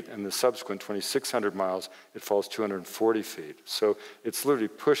 12,000 feet, and the subsequent 2,600 miles, it falls 240 feet. So it's literally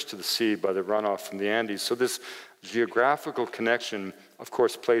pushed to the sea by the runoff from the Andes. So this geographical connection, of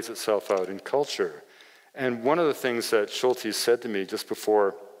course, plays itself out in culture. And one of the things that Schultes said to me just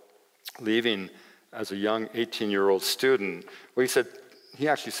before leaving as a young 18-year-old student, well, he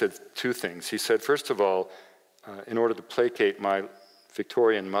actually said 2 things. He said, first of all, in order to placate my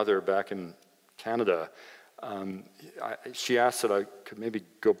Victorian mother back in Canada, she asked that I could maybe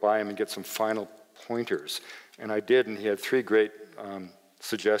go by him and get some final pointers. And I did, and he had 3 great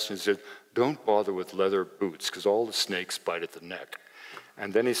suggestions. He said, don't bother with leather boots, because all the snakes bite at the neck.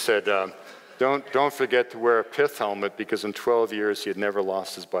 And then he said, don't forget to wear a pith helmet, because in 12 years he had never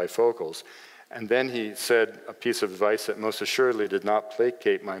lost his bifocals. And then he said a piece of advice that most assuredly did not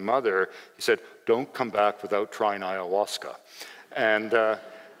placate my mother. He said, "Don't come back without trying ayahuasca." And,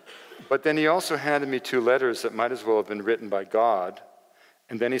 but then he also handed me 2 letters that might as well have been written by God.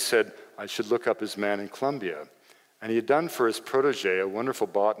 And then he said I should look up his man in Colombia. And he had done for his protege, a wonderful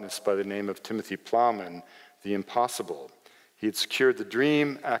botanist by the name of Timothy Plowman, the impossible. He had secured the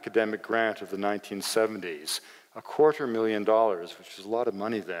dream academic grant of the 1970s, $250,000, which was a lot of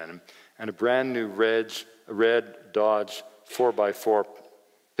money then, and a brand new red Dodge 4x4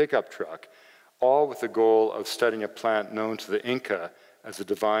 pickup truck, all with the goal of studying a plant known to the Inca as a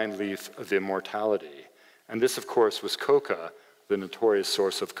divine leaf of immortality. And this, of course, was coca, the notorious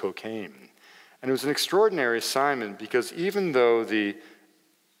source of cocaine. And it was an extraordinary assignment because even though the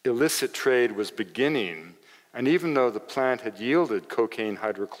illicit trade was beginning, and even though the plant had yielded cocaine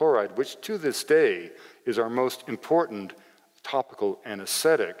hydrochloride, which to this day is our most important topical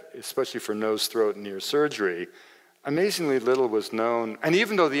anesthetic, especially for nose, throat, and ear surgery, amazingly little was known. And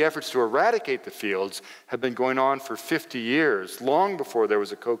even though the efforts to eradicate the fields had been going on for 50 years, long before there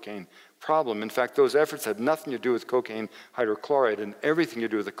was a cocaine problem. In fact, those efforts had nothing to do with cocaine hydrochloride and everything to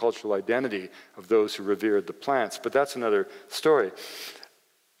do with the cultural identity of those who revered the plants. But that's another story.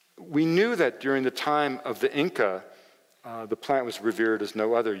 We knew that during the time of the Inca, the plant was revered as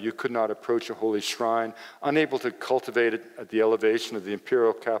no other. You could not approach a holy shrine. Unable to cultivate it at the elevation of the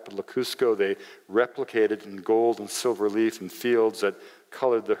imperial capital of Cusco, they replicated in gold and silver leaf in fields that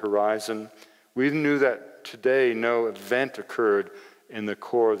colored the horizon. We knew that today no event occurred in the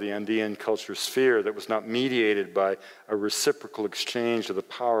core of the Andean culture sphere that was not mediated by a reciprocal exchange of the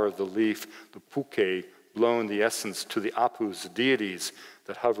power of the leaf, the puke, blown the essence to the apus, the deities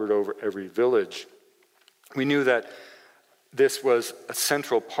that hovered over every village. We knew that this was a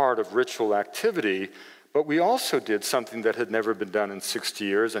central part of ritual activity, but we also did something that had never been done in 60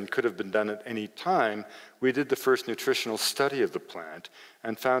 years and could have been done at any time. We did the first nutritional study of the plant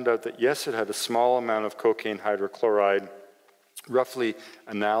and found out that yes, it had a small amount of cocaine hydrochloride, roughly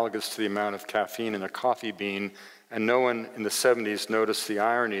analogous to the amount of caffeine in a coffee bean, and no one in the 70s noticed the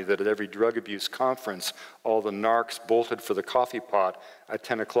irony that at every drug abuse conference, all the narcs bolted for the coffee pot at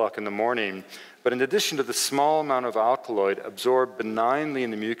 10 o'clock in the morning. But in addition to the small amount of alkaloid absorbed benignly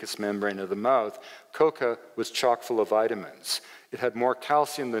in the mucous membrane of the mouth, coca was chock full of vitamins. It had more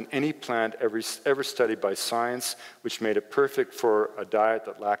calcium than any plant ever studied by science, which made it perfect for a diet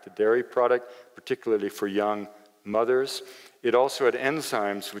that lacked a dairy product, particularly for young mothers. It also had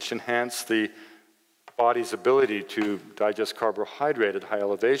enzymes which enhanced the body's ability to digest carbohydrate at high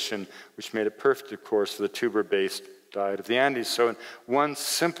elevation, which made it perfect, of course, for the tuber-based diet of the Andes. So in one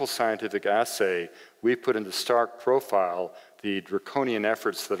simple scientific assay, we put into stark profile the draconian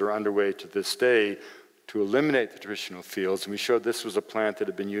efforts that are underway to this day to eliminate the traditional fields, and we showed this was a plant that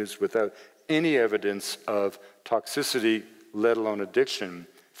had been used without any evidence of toxicity, let alone addiction,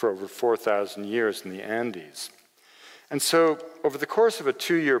 for over 4,000 years in the Andes. And so over the course of a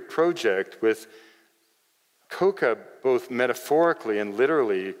 2-year project with coca, both metaphorically and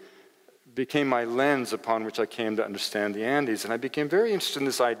literally, became my lens upon which I came to understand the Andes. And I became very interested in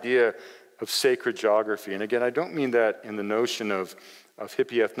this idea of sacred geography. And again, I don't mean that in the notion of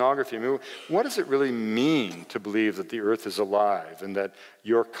hippie ethnography. I mean, what does it really mean to believe that the earth is alive and that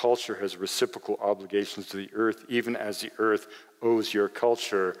your culture has reciprocal obligations to the earth, even as the earth owes your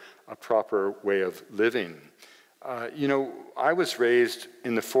culture a proper way of living? You know, I was raised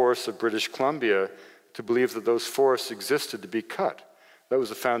in the forests of British Columbia to believe that those forests existed to be cut. That was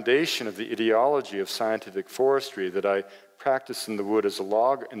the foundation of the ideology of scientific forestry that I practiced in the woods as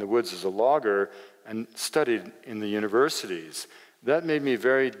a logger and studied in the universities. That made me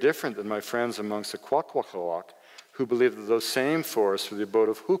very different than my friends amongst the Kwakwaka'wakw, who believed that those same forests were the abode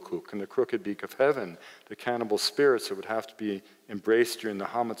of Hukuk and the crooked beak of heaven, the cannibal spirits that would have to be embraced during the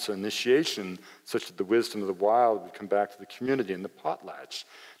Hamatsa initiation, such that the wisdom of the wild would come back to the community in the potlatch.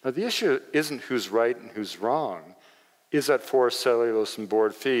 Now, the issue isn't who's right and who's wrong. Is that forest cellulose and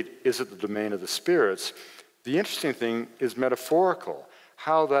board feet? Is it the domain of the spirits? The interesting thing is metaphorical,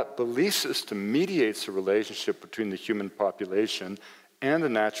 how that belief system mediates the relationship between the human population and the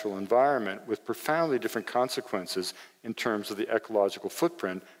natural environment with profoundly different consequences in terms of the ecological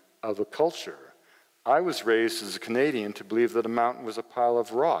footprint of a culture. I was raised as a Canadian to believe that a mountain was a pile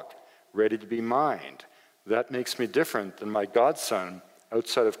of rock ready to be mined. That makes me different than my godson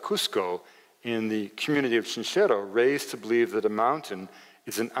outside of Cusco in the community of Chinchero, raised to believe that a mountain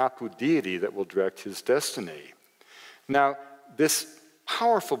is an Apu deity that will direct his destiny. Now, this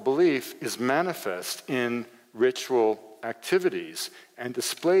powerful belief is manifest in ritual activities and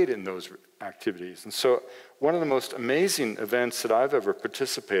displayed in those activities. And so one of the most amazing events that I've ever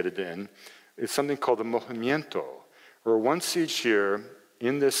participated in is something called the movimiento, where once each year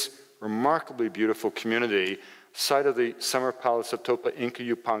in this remarkably beautiful community, site of the summer palace of Topa Inca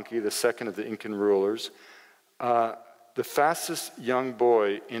Yupanqui, the second of the Incan rulers, the fastest young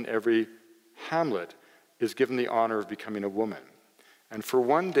boy in every hamlet is given the honor of becoming a woman. And for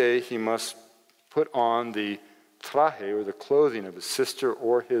one day, he must put on the traje, or the clothing of his sister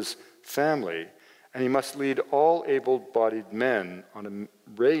or his family, and he must lead all able-bodied men on a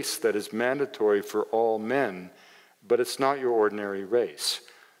race that is mandatory for all men, but it's not your ordinary race.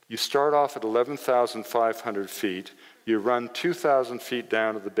 You start off at 11,500 feet, you run 2,000 feet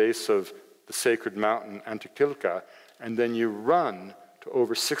down to the base of the sacred mountain Antiquilca, and then you run to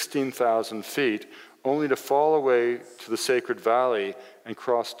over 16,000 feet, only to fall away to the sacred valley and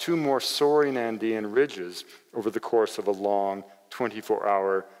cross two more soaring Andean ridges over the course of a long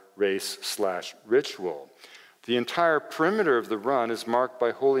 24-hour race/ritual. The entire perimeter of the run is marked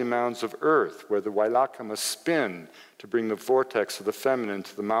by holy mounds of earth, where the Wailaka must spin to bring the vortex of the feminine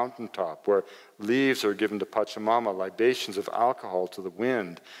to the mountaintop, where leaves are given to Pachamama, libations of alcohol to the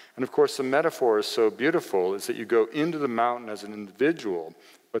wind. And of course, the metaphor is so beautiful, is that you go into the mountain as an individual,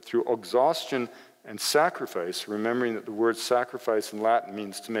 but through exhaustion and sacrifice, remembering that the word sacrifice in Latin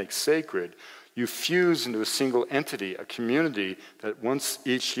means to make sacred, you fuse into a single entity, a community that once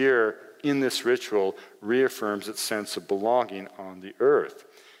each year in this ritual reaffirms its sense of belonging on the earth.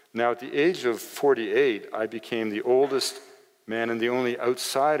 Now, at the age of 48, I became the oldest man and the only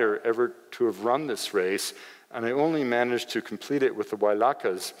outsider ever to have run this race, and I only managed to complete it with the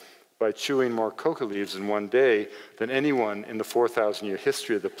Wailakas by chewing more coca leaves in one day than anyone in the 4,000-year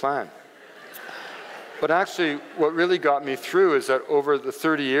history of the plant. But actually, what really got me through is that over the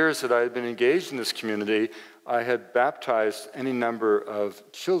 30 years that I had been engaged in this community, I had baptized any number of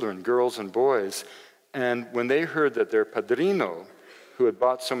children, girls and boys, and when they heard that their padrino, who had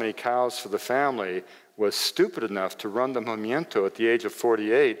bought so many cows for the family, was stupid enough to run the movimiento at the age of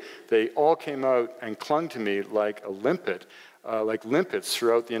 48, they all came out and clung to me like a limpet, like limpets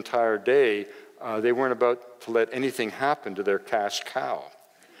throughout the entire day. They weren't about to let anything happen to their cash cow.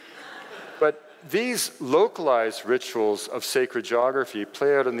 But these localized rituals of sacred geography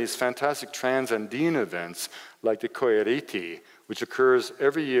play out in these fantastic trans-Andean events like the Coyariti, which occurs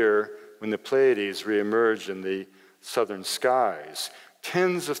every year when the Pleiades reemerge in the southern skies.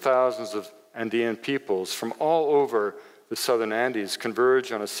 Tens of thousands of Andean peoples from all over the southern Andes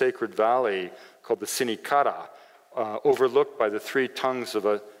converge on a sacred valley called the Sinicara, overlooked by the three tongues of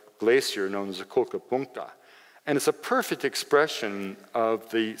a glacier known as the Colcapunta. And it's a perfect expression of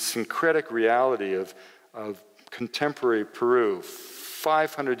the syncretic reality of contemporary Peru,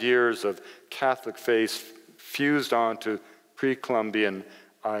 500 years of Catholic faith fused onto pre-Columbian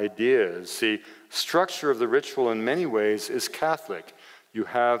ideas. The structure of the ritual in many ways is Catholic. You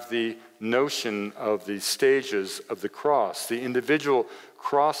have the notion of the stages of the cross. The individual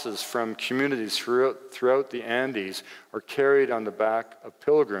crosses from communities throughout the Andes are carried on the back of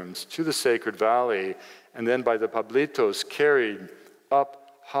pilgrims to the sacred valley, and then by the Pablitos carried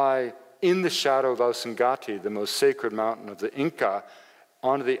up high in the shadow of Ausangati, the most sacred mountain of the Inca,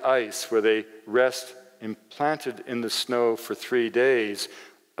 onto the ice where they rest implanted in the snow for 3 days,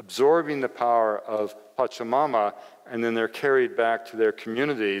 absorbing the power of Pachamama, and then they're carried back to their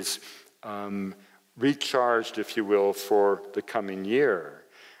communities, recharged, if you will, for the coming year.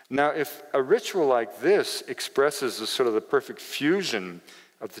 Now, if a ritual like this expresses the sort of the perfect fusion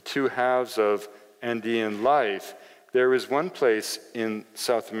of the two halves of Andean life, there is one place in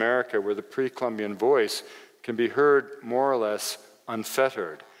South America where the pre-Columbian voice can be heard more or less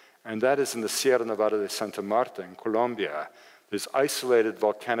unfettered, and that is in the Sierra Nevada de Santa Marta in Colombia, this isolated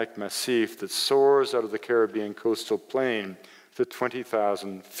volcanic massif that soars out of the Caribbean coastal plain to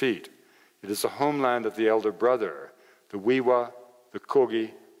 20,000 feet. It is the homeland of the elder brother, the Wiwa, the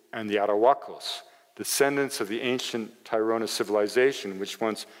Kogi, and the Arawakos, descendants of the ancient Tairona civilization which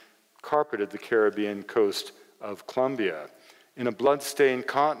once carpeted the Caribbean coast of Colombia. In a blood-stained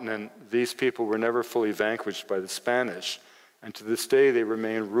continent, these people were never fully vanquished by the Spanish, and to this day they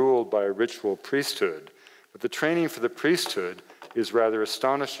remain ruled by a ritual priesthood. But the training for the priesthood is rather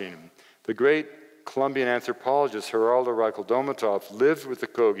astonishing. The great Colombian anthropologist Geraldo Reichl-Domatov lived with the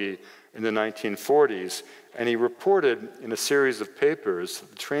Kogi in the 1940s, and he reported in a series of papers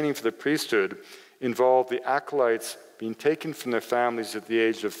that the training for the priesthood involved the acolytes being taken from their families at the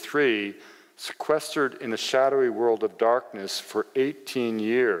age of 3, sequestered in a shadowy world of darkness for 18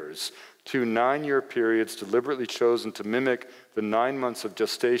 years, 2 9-year periods deliberately chosen to mimic the 9 months of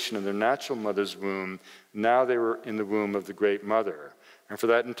gestation in their natural mother's womb. Now they were in the womb of the Great Mother. And for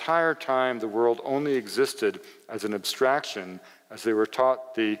that entire time, the world only existed as an abstraction, as they were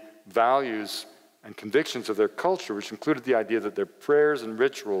taught the values and convictions of their culture, which included the idea that their prayers and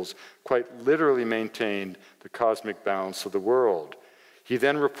rituals quite literally maintained the cosmic balance of the world. He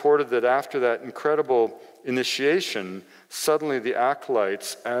then reported that after that incredible initiation, suddenly the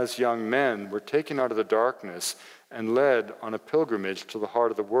acolytes, as young men, were taken out of the darkness and led on a pilgrimage to the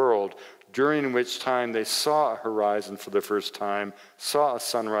heart of the world, during which time they saw a horizon for the first time, saw a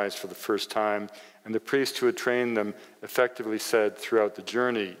sunrise for the first time, and the priest who had trained them effectively said throughout the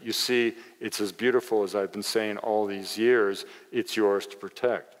journey, you see, it's as beautiful as I've been saying all these years, it's yours to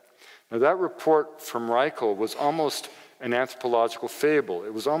protect. Now that report from Reichel was almost an anthropological fable.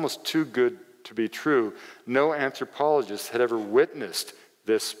 It was almost too good to be true. No anthropologist had ever witnessed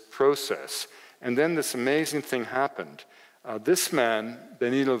this process. And then this amazing thing happened. This man,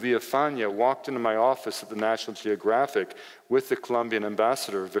 Danilo Villafana, walked into my office at the National Geographic with the Colombian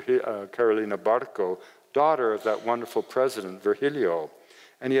ambassador, Carolina Barco, daughter of that wonderful president, Virgilio.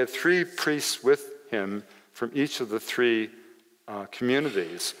 And he had 3 priests with him from each of the 3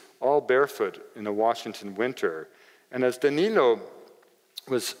 communities, all barefoot in a Washington winter. And as Danilo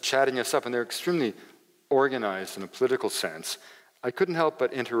was chatting us up, and they're extremely organized in a political sense, I couldn't help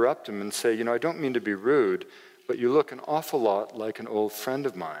but interrupt him and say, you know, I don't mean to be rude, but you look an awful lot like an old friend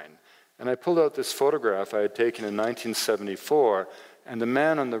of mine. And I pulled out this photograph I had taken in 1974, and the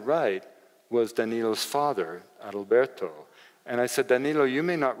man on the right was Danilo's father, Adalberto. And I said, Danilo, you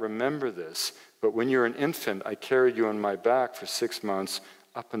may not remember this, but when you were an infant, I carried you on my back for 6 months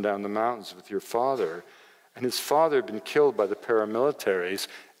up and down the mountains with your father. And his father had been killed by the paramilitaries,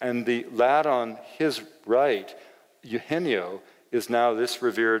 and the lad on his right, Eugenio, is now this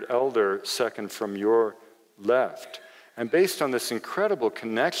revered elder, second from your left. And based on this incredible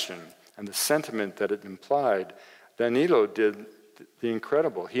connection and the sentiment that it implied, Danilo did the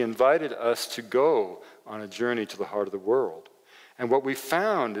incredible. He invited us to go on a journey to the heart of the world. And what we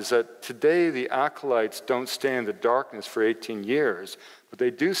found is that today the acolytes don't stay in the darkness for 18 years, but they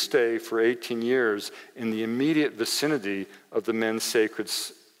do stay for 18 years in the immediate vicinity of the men's sacred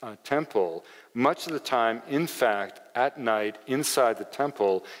temple, much of the time, in fact, at night inside the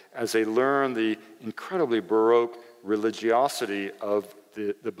temple, as they learn the incredibly Baroque religiosity of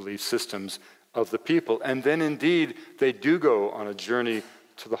the belief systems of the people. And then indeed, they do go on a journey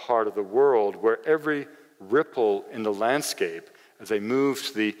to the heart of the world, where every ripple in the landscape, as they move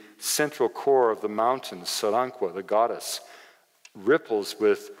to the central core of the mountains, Saranqua, the goddess, ripples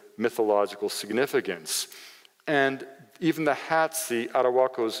with mythological significance. And even the hats the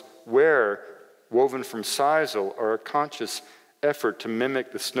Arhuacos wear, woven from sisal, are a conscious effort to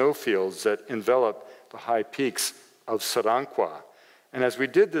mimic the snowfields that envelop the high peaks of Saranqua. And as we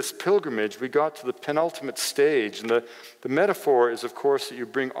did this pilgrimage, we got to the penultimate stage. And the metaphor is, of course, that you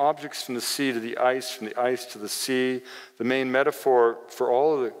bring objects from the sea to the ice, from the ice to the sea. The main metaphor for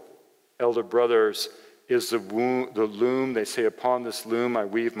all of the elder brothers is the loom. They say, upon this loom I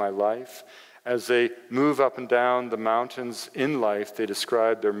weave my life. As they move up and down the mountains in life, they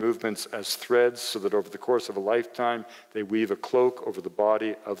describe their movements as threads, so that over the course of a lifetime, they weave a cloak over the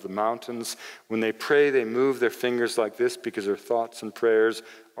body of the mountains. When they pray, they move their fingers like this because their thoughts and prayers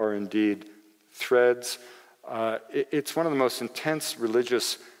are indeed threads. It's one of the most intense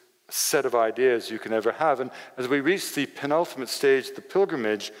religious set of ideas you can ever have. And as we reached the penultimate stage of the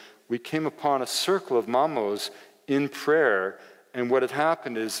pilgrimage, we came upon a circle of mamos in prayer. And what had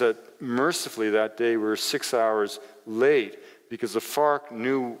happened is that mercifully that day we were 6 hours late because the FARC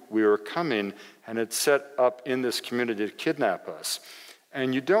knew we were coming and had set up in this community to kidnap us.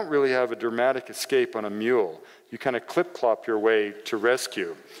 And you don't really have a dramatic escape on a mule. You kind of clip-clop your way to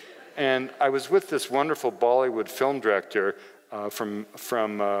rescue. And I was with this wonderful Bollywood film director from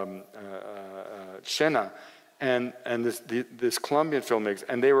Chennai, and this Colombian filmmakers,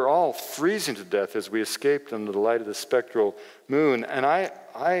 and they were all freezing to death as we escaped under the light of the spectral moon. And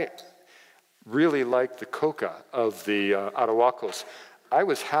I really liked the coca of the Arhuacos. I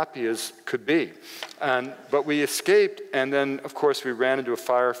was happy as could be. But we escaped, and then, of course, we ran into a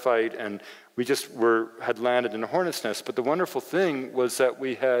firefight, and we just had landed in a hornet's nest. But the wonderful thing was that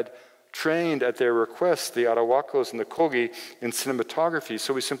we had trained at their request, the Arhuacos and the Kogi, in cinematography.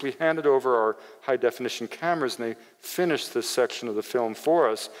 So we simply handed over our high-definition cameras, and they finished this section of the film for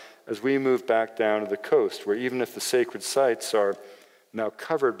us as we moved back down to the coast, where even if the sacred sites are now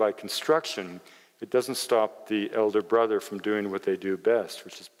covered by construction, it doesn't stop the elder brother from doing what they do best,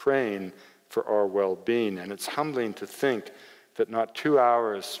 which is praying for our well-being. And it's humbling to think that not 2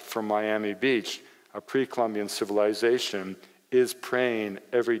 hours from Miami Beach, a pre-Columbian civilization is praying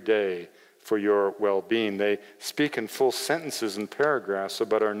every day for your well-being. They speak in full sentences and paragraphs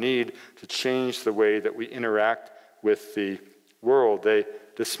about our need to change the way that we interact with the world. They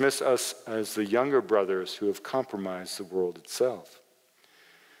dismiss us as the younger brothers who have compromised the world itself.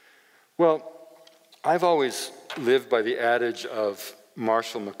 Well, I've always lived by the adage of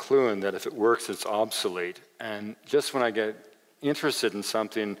Marshall McLuhan that if it works, it's obsolete. And just when I get interested in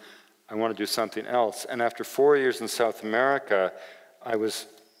something, I want to do something else. And after 4 years in South America, I was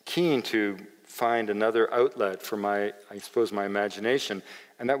keen to find another outlet for my imagination.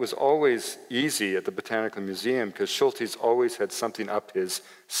 And that was always easy at the Botanical Museum because Schultes always had something up his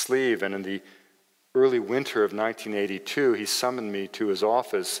sleeve. And in the early winter of 1982, he summoned me to his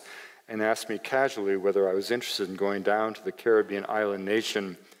office and asked me casually whether I was interested in going down to the Caribbean island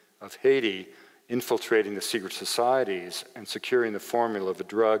nation of Haiti, infiltrating the secret societies and securing the formula of a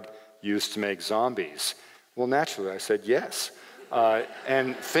drug used to make zombies. Well, naturally, I said yes.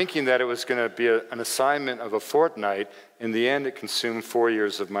 And thinking that it was going to be an assignment of a fortnight, in the end it consumed 4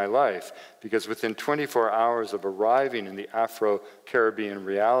 years of my life, because within 24 hours of arriving in the Afro-Caribbean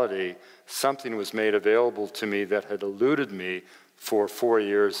reality, something was made available to me that had eluded me for 4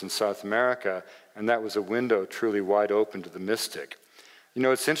 years in South America, and that was a window truly wide open to the mystic. You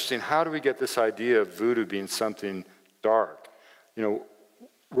know, it's interesting, how do we get this idea of voodoo being something dark? You know,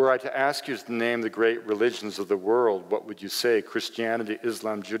 were I to ask you to name the great religions of the world, what would you say? Christianity,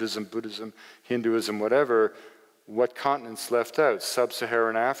 Islam, Judaism, Buddhism, Hinduism, whatever. What continents left out?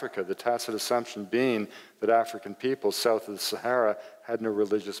 Sub-Saharan Africa, the tacit assumption being that African people south of the Sahara had no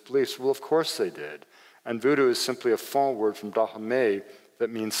religious beliefs. Well, of course they did. And voodoo is simply a fond word from Dahomey that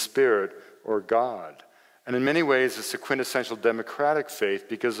means spirit or God. And in many ways, it's a quintessential democratic faith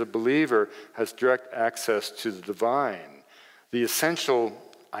because the believer has direct access to the divine. The essential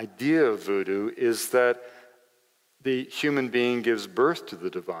idea of voodoo is that the human being gives birth to the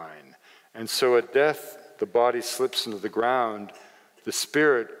divine. And so at death, the body slips into the ground, the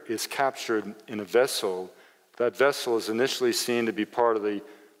spirit is captured in a vessel. That vessel is initially seen to be part of the,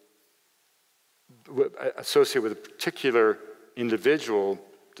 associated with a particular individual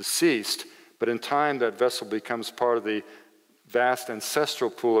deceased, but in time that vessel becomes part of the vast ancestral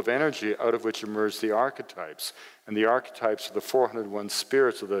pool of energy out of which emerge the archetypes. And the archetypes are the 401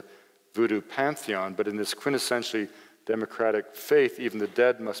 spirits of the voodoo pantheon, but in this quintessentially democratic faith, even the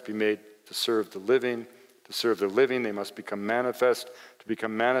dead must be made to serve the living. To serve the living, they must become manifest. To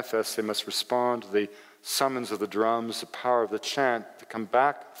become manifest, they must respond to the summons of the drums, the power of the chant, to come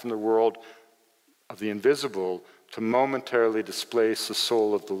back from the world of the invisible, to momentarily displace the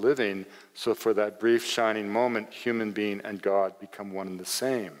soul of the living, so for that brief shining moment, human being and God become one and the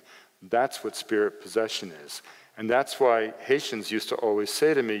same. That's what spirit possession is. And that's why Haitians used to always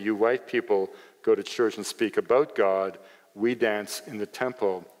say to me, you white people go to church and speak about God, we dance in the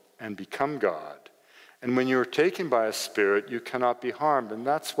temple and become God. And when you're taken by a spirit, you cannot be harmed, and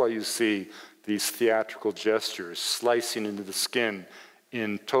that's why you see these theatrical gestures, slicing into the skin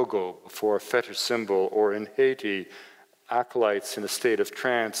in Togo before a fetish symbol, or in Haiti, acolytes in a state of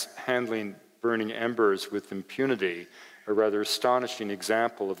trance handling burning embers with impunity, a rather astonishing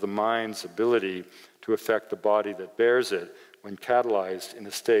example of the mind's ability to affect the body that bears it when catalyzed in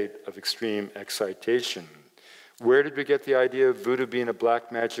a state of extreme excitation. Where did we get the idea of voodoo being a black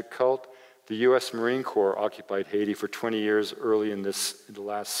magic cult? The US Marine Corps occupied Haiti for 20 years early in the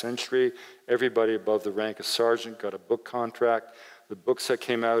last century. Everybody above the rank of sergeant got a book contract. The books that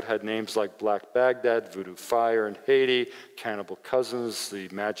came out had names like Black Baghdad, Voodoo Fire in Haiti, Cannibal Cousins, The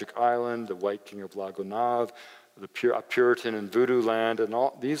Magic Island, The White King of La Gonave, A Puritan in Voodoo Land, and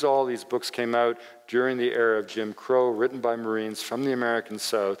all these books came out during the era of Jim Crow, written by Marines from the American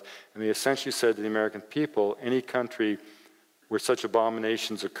South, and they essentially said to the American people, any country where such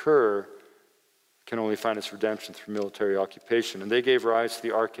abominations occur can only find its redemption through military occupation. And they gave rise to the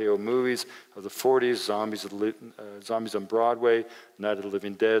RKO movies of the 40s, Zombies on Broadway, Night of the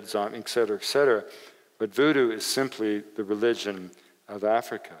Living Dead, et cetera, et cetera. But voodoo is simply the religion of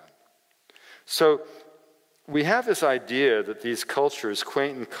Africa. So we have this idea that these cultures,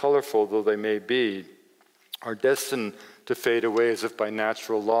 quaint and colorful though they may be, are destined to fade away as if by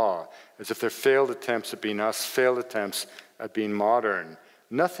natural law, as if they're failed attempts at being us, failed attempts at being modern.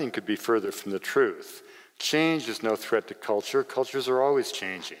 Nothing could be further from the truth. Change is no threat to culture. Cultures are always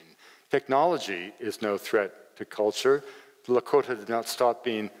changing. Technology is no threat to culture. The Lakota did not stop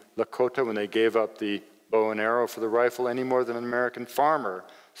being Lakota when they gave up the bow and arrow for the rifle any more than an American farmer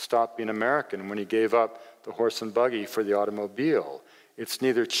stopped being American when he gave up the horse and buggy for the automobile. It's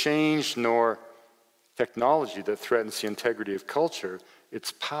neither change nor technology that threatens the integrity of culture,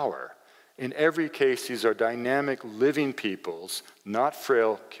 it's power. In every case, these are dynamic, living peoples, not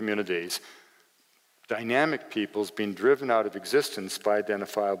frail communities, dynamic peoples being driven out of existence by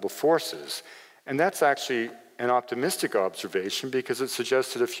identifiable forces. And that's actually an optimistic observation because it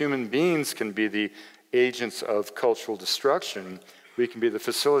suggests that if human beings can be the agents of cultural destruction, we can be the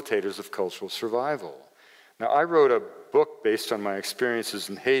facilitators of cultural survival. Now, I wrote a book based on my experiences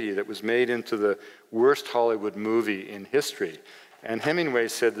in Haiti that was made into the worst Hollywood movie in history. And Hemingway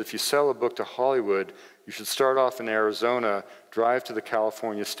said that if you sell a book to Hollywood, you should start off in Arizona, drive to the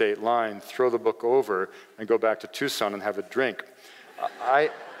California state line, throw the book over, and go back to Tucson and have a drink.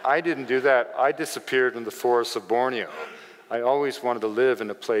 I didn't do that. I disappeared in the forests of Borneo. I always wanted to live in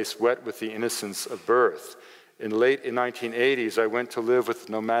a place wet with the innocence of birth. In 1980s, I went to live with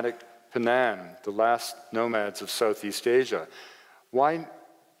nomadic Penan, the last nomads of Southeast Asia. Why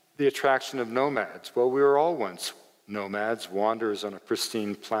the attraction of nomads? Well, we were all once nomads, wanderers on a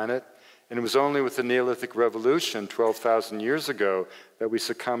pristine planet, and it was only with the Neolithic Revolution 12,000 years ago that we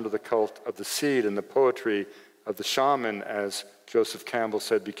succumbed to the cult of the seed and the poetry of the shaman, as Joseph Campbell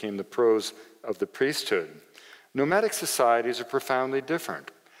said, became the prose of the priesthood. Nomadic societies are profoundly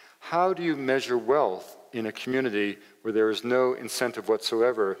different. How do you measure wealth in a community where there is no incentive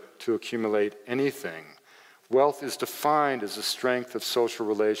whatsoever to accumulate anything? Wealth is defined as the strength of social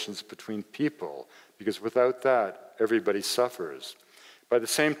relations between people, because without that, everybody suffers. By the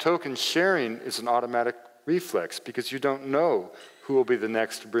same token, sharing is an automatic reflex, because you don't know who will be the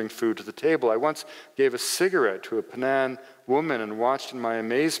next to bring food to the table. I once gave a cigarette to a Penan woman and watched in my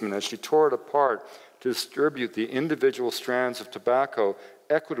amazement as she tore it apart to distribute the individual strands of tobacco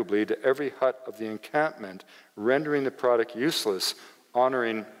equitably to every hut of the encampment, rendering the product useless,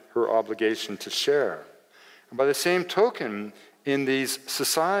 honoring her obligation to share. And by the same token, in these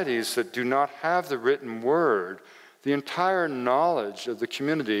societies that do not have the written word, the entire knowledge of the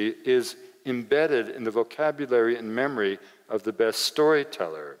community is embedded in the vocabulary and memory of the best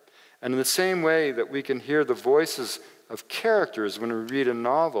storyteller. And in the same way that we can hear the voices of characters when we read a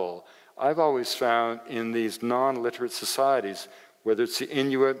novel, I've always found in these non-literate societies, whether it's the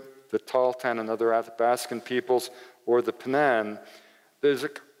Inuit, the Tahltan and other Athabascan peoples, or the Penan, there's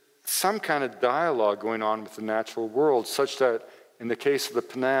some kind of dialogue going on with the natural world, such that in the case of the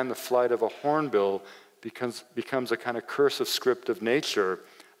Penan, the flight of a hornbill becomes a kind of cursive script of nature,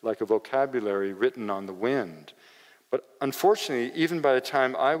 like a vocabulary written on the wind. But unfortunately, even by the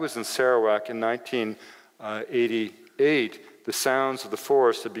time I was in Sarawak in 1988, the sounds of the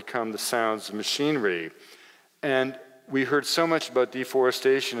forest had become the sounds of machinery. And we heard so much about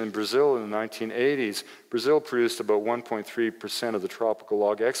deforestation in Brazil in the 1980s. Brazil produced about 1.3% of the tropical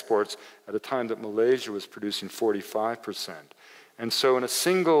log exports at a time that Malaysia was producing 45%. And so in a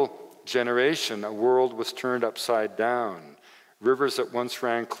single generation, a world was turned upside down. Rivers that once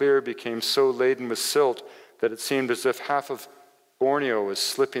ran clear became so laden with silt that it seemed as if half of Borneo was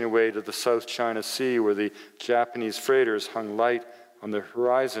slipping away to the South China Sea, where the Japanese freighters hung light on the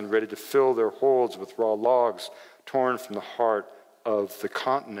horizon, ready to fill their holds with raw logs torn from the heart of the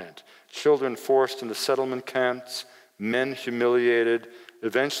continent. Children forced into settlement camps, men humiliated,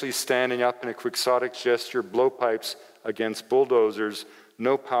 eventually standing up in a quixotic gesture, blowpipes against bulldozers,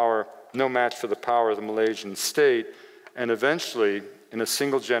 no match for the power of the Malaysian state, and eventually, in a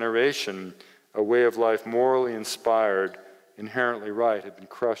single generation, a way of life morally inspired, inherently right, had been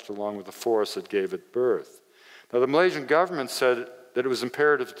crushed along with the force that gave it birth. Now, the Malaysian government said that it was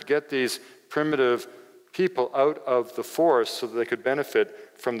imperative to get these primitive people out of the forest so that they could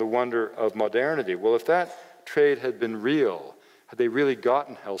benefit from the wonder of modernity. Well, if that trade had been real, had they really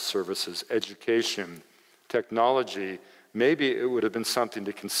gotten health services, education, technology, maybe it would have been something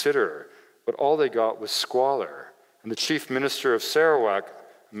to consider. But all they got was squalor. And the chief minister of Sarawak,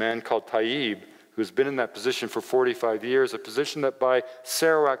 a man called Taib, who's been in that position for 45 years, a position that by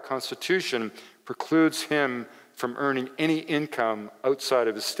Sarawak constitution precludes him from earning any income outside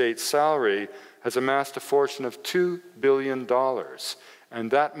of his state salary, has amassed a fortune of $2 billion.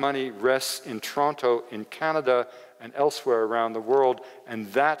 And that money rests in Toronto, in Canada, and elsewhere around the world,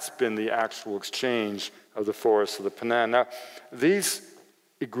 and that's been the actual exchange of the forests of the Penan. Now, these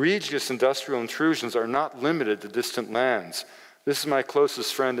egregious industrial intrusions are not limited to distant lands. This is my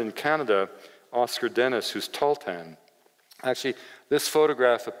closest friend in Canada, Oscar Dennis, who's Tahltan. Actually, this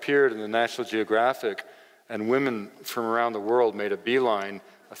photograph appeared in the National Geographic, and women from around the world made a beeline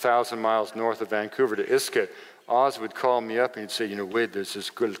 1,000 miles north of Vancouver to Iskut. Oz would call me up and he'd say, you know, Wade, there's this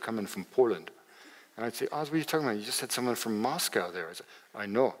girl coming from Poland. And I'd say, Oz, what are you talking about? You just had someone from Moscow there. I said, I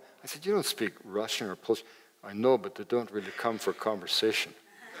know. I said, you don't speak Russian or Polish. I know, but they don't really come for conversation.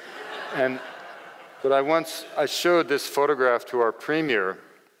 But I showed this photograph to our premier,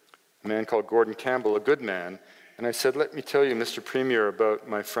 a man called Gordon Campbell, a good man, and I said, let me tell you, Mr. Premier, about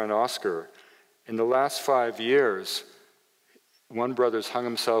my friend Oscar. In the last 5 years, One brother's hung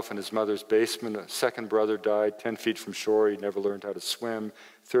himself in his mother's basement. A second brother died 10 feet from shore. He never learned how to swim.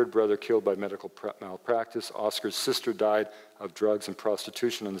 Third brother killed by medical malpractice. Oscar's sister died of drugs and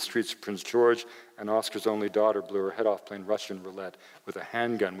prostitution on the streets of Prince George. And Oscar's only daughter blew her head off playing Russian roulette with a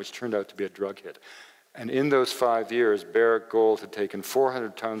handgun, which turned out to be a drug hit. And in those 5 years, Barrick Gold had taken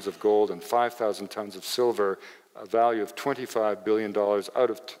 400 tons of gold and 5,000 tons of silver, a value of $25 billion out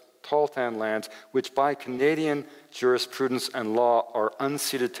of tall tan lands, which by Canadian jurisprudence and law are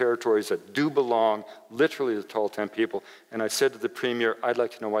unceded territories that do belong literally to tall tan people. And I said to the Premier, I'd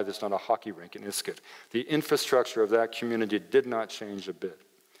like to know why there's not a hockey rink in Iskut. The infrastructure of that community did not change a bit.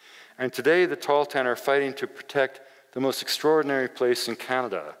 And today the tall tan are fighting to protect the most extraordinary place in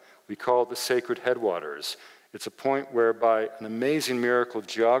Canada. We call it the Sacred Headwaters. It's a point where, by an amazing miracle of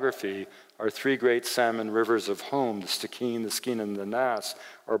geography, our three great salmon rivers of home, the Stikine, the Skeena, and the Nass,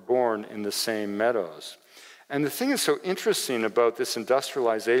 are born in the same meadows. And the thing that's so interesting about this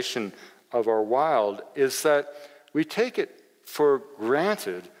industrialization of our wild is that we take it for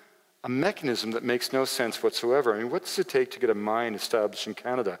granted a mechanism that makes no sense whatsoever. I mean, what does it take to get a mine established in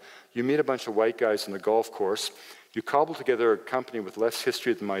Canada? You meet a bunch of white guys on the golf course, you cobble together a company with less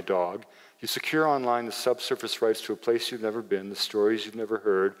history than my dog, you secure online the subsurface rights to a place you've never been, the stories you've never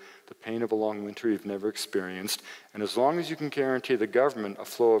heard, the pain of a long winter you've never experienced, and as long as you can guarantee the government a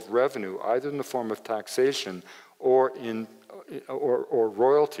flow of revenue, either in the form of taxation or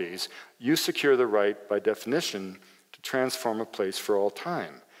royalties, you secure the right, by definition, to transform a place for all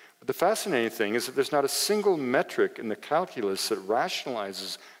time. But the fascinating thing is that there's not a single metric in the calculus that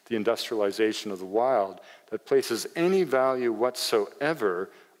rationalizes the industrialization of the wild that places any value whatsoever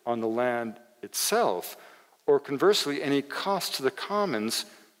on the land itself, or conversely, any cost to the commons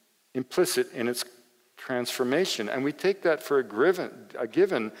implicit in its transformation. And we take that for a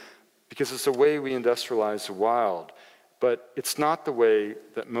given because it's the way we industrialize the wild. But it's not the way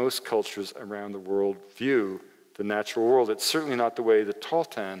that most cultures around the world view the natural world. It's certainly not the way the tall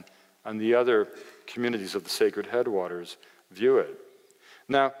tan and the other communities of the Sacred Headwaters view it.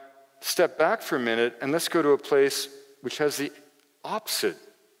 Now, step back for a minute and let's go to a place which has the opposite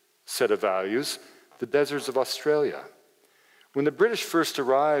set of values, the deserts of Australia. When the British first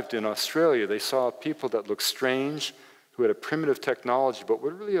arrived in Australia, they saw a people that looked strange, who had a primitive technology, but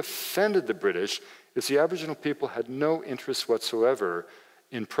what really offended the British is the Aboriginal people had no interest whatsoever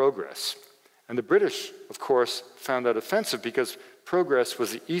in progress. And the British, of course, found that offensive because progress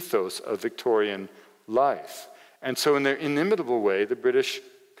was the ethos of Victorian life. And so in their inimitable way, the British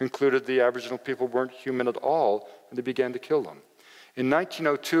concluded the Aboriginal people weren't human at all, and they began to kill them. In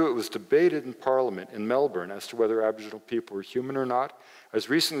 1902, it was debated in Parliament in Melbourne as to whether Aboriginal people were human or not. As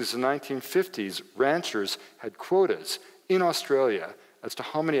recently as the 1950s, ranchers had quotas in Australia as to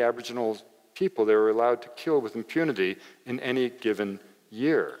how many Aboriginal people they were allowed to kill with impunity in any given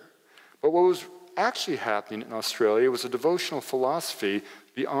year. But what was actually happening in Australia was a devotional philosophy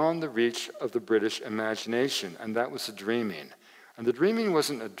beyond the reach of the British imagination, and that was the dreaming. And the dreaming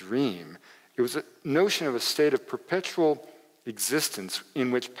wasn't a dream. It was a notion of a state of perpetual existence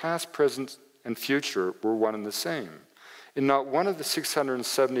in which past, present, and future were one and the same. In not one of the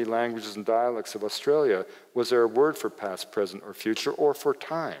 670 languages and dialects of Australia was there a word for past, present, or future, or for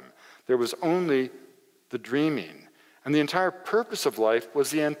time. There was only the dreaming. And the entire purpose of life was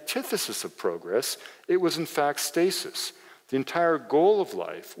the antithesis of progress. It was, in fact, stasis. The entire goal of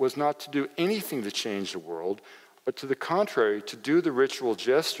life was not to do anything to change the world, but to the contrary, to do the ritual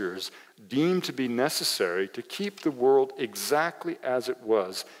gestures deemed to be necessary to keep the world exactly as it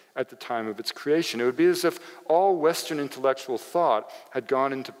was at the time of its creation. It would be as if all Western intellectual thought had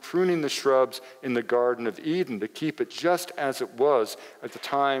gone into pruning the shrubs in the Garden of Eden to keep it just as it was at the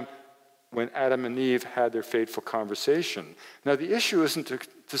time when Adam and Eve had their fateful conversation. Now, the issue isn't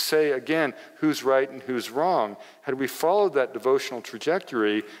to say, again, who's right and who's wrong. Had we followed that devotional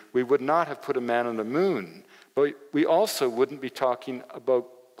trajectory, we would not have put a man on the moon. But we also wouldn't be talking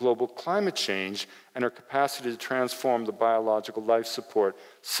about global climate change and our capacity to transform the biological life support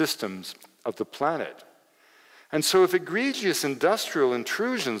systems of the planet. And so if egregious industrial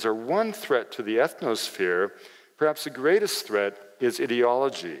intrusions are one threat to the ethnosphere, perhaps the greatest threat is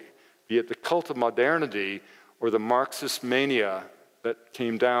ideology, be it the cult of modernity or the Marxist mania that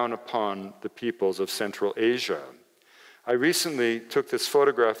came down upon the peoples of Central Asia. I recently took this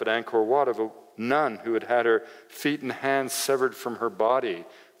photograph at Angkor Wat of a nun who had had her feet and hands severed from her body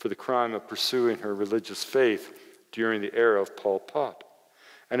for the crime of pursuing her religious faith during the era of Pol Pot.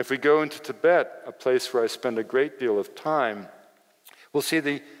 And if we go into Tibet, a place where I spend a great deal of time, we'll see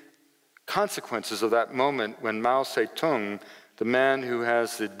the consequences of that moment when Mao Zedong, the man who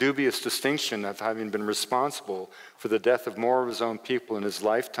has the dubious distinction of having been responsible for the death of more of his own people in his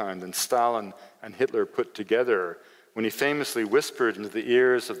lifetime than Stalin and Hitler put together, when he famously whispered into the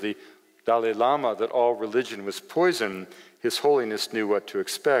ears of the Dalai Lama that all religion was poison, His Holiness knew what to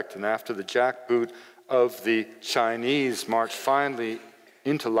expect. And after the jackboot of the Chinese marched finally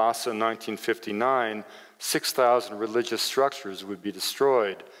into Lhasa in 1959, 6,000 religious structures would be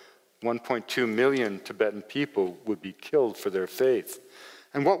destroyed. 1.2 million Tibetan people would be killed for their faith.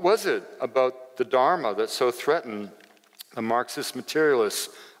 And what was it about the Dharma that so threatened the Marxist materialists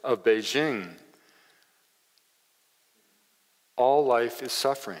of Beijing? All life is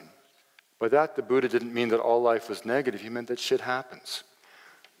suffering. By that, the Buddha didn't mean that all life was negative. He meant that shit happens.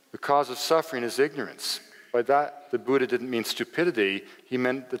 The cause of suffering is ignorance. By that, the Buddha didn't mean stupidity. He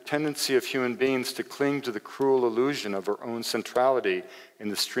meant the tendency of human beings to cling to the cruel illusion of our own centrality in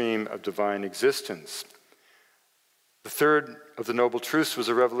the stream of divine existence. The third of the Noble Truths was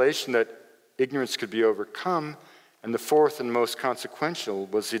a revelation that ignorance could be overcome, and the fourth and most consequential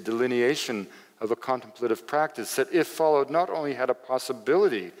was the delineation of a contemplative practice that, if followed, not only had a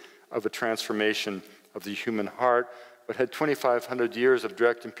possibility of a transformation of the human heart, but had 2,500 years of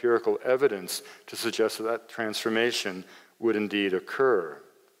direct empirical evidence to suggest that that transformation would indeed occur.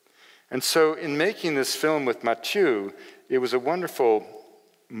 And so in making this film with Mathieu, it was a wonderful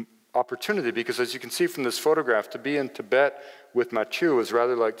opportunity because, as you can see from this photograph, to be in Tibet with Mathieu was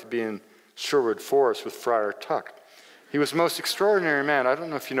rather like to be in Sherwood Forest with Friar Tuck. He was a most extraordinary man. I don't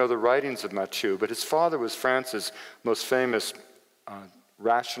know if you know the writings of Mathieu, but his father was France's most famous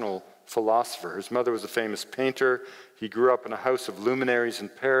rational philosopher. His mother was a famous painter. He grew up in a house of luminaries in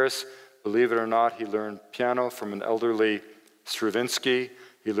Paris. Believe it or not, he learned piano from an elderly Stravinsky.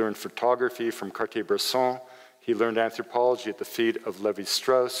 He learned photography from Cartier-Bresson. He learned anthropology at the feet of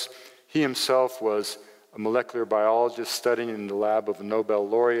Lévi-Strauss. He himself was a molecular biologist studying in the lab of a Nobel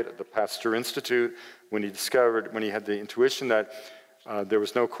laureate at the Pasteur Institute when he had the intuition that there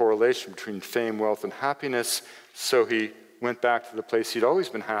was no correlation between fame, wealth, and happiness. So he went back to the place he'd always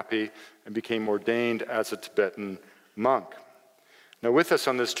been happy and became ordained as a Tibetan monk. Now with us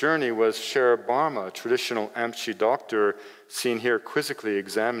on this journey was Sherab Barma, a traditional Amchi doctor, seen here quizzically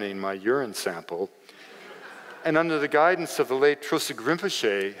examining my urine sample. And under the guidance of the late Trosig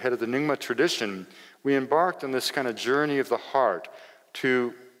Rinpoche, head of the Nyingma tradition, we embarked on this kind of journey of the heart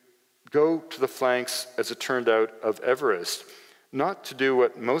to go to the flanks, as it turned out, of Everest, not to do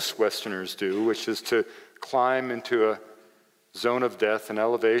what most Westerners do, which is to climb into a zone of death, an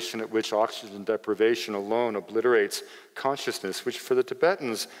elevation at which oxygen deprivation alone obliterates consciousness, which for the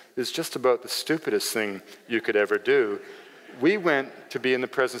Tibetans is just about the stupidest thing you could ever do. We went to be in the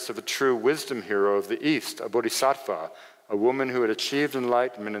presence of a true wisdom hero of the East, a bodhisattva, a woman who had achieved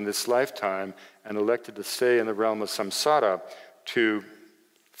enlightenment in this lifetime and elected to stay in the realm of samsara to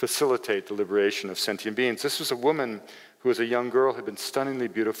facilitate the liberation of sentient beings. This was a woman who, as a young girl, had been stunningly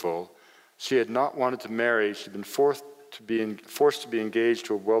beautiful. She had not wanted to marry. She'd been forced to be engaged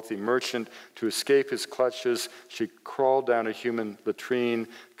to a wealthy merchant. To escape his clutches, she crawled down a human latrine.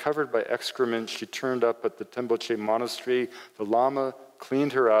 Covered by excrement, she turned up at the Temboche monastery. The Lama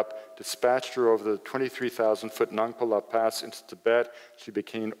cleaned her up, dispatched her over the 23,000-foot Nangpala Pass into Tibet. She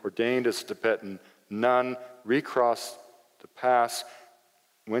became ordained as a Tibetan nun, recrossed the pass,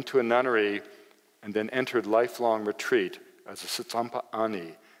 went to a nunnery, and then entered lifelong retreat as a Satsangpa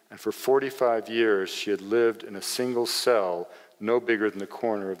Ani. And for 45 years, she had lived in a single cell, no bigger than the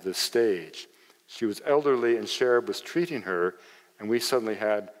corner of this stage. She was elderly, and Sherab was treating her, and we suddenly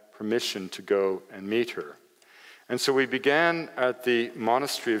had permission to go and meet her. And so we began at the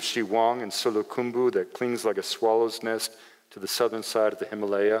monastery of Shiwang in Solukhumbu that clings like a swallow's nest to the southern side of the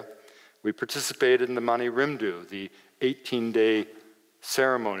Himalaya. We participated in the Mani Rimdu, the 18-day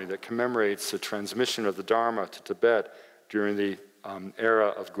ceremony that commemorates the transmission of the Dharma to Tibet during the era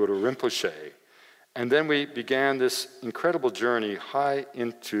of Guru Rinpoche. And then we began this incredible journey high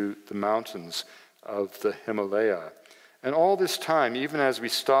into the mountains of the Himalaya. And all this time, even as we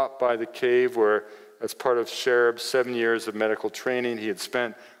stopped by the cave where, as part of Sherab's 7 years of medical training, he had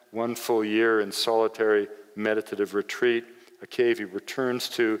spent 1 full year in solitary meditative retreat, a cave he returns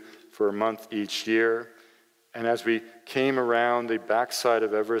to for a month each year. And as we came around the backside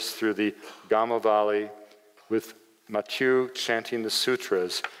of Everest through the Gama Valley with Mathieu chanting the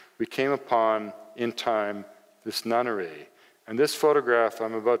sutras, we came upon, in time, this nunnery. And this photograph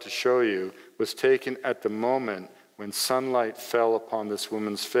I'm about to show you was taken at the moment when sunlight fell upon this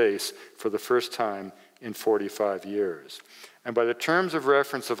woman's face for the first time in 45 years. And by the terms of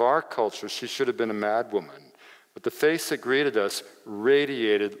reference of our culture, she should have been a mad woman. But the face that greeted us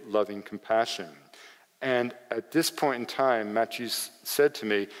radiated loving compassion. And at this point in time, Maitra said to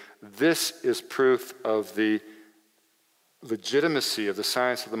me, this is proof of the legitimacy of the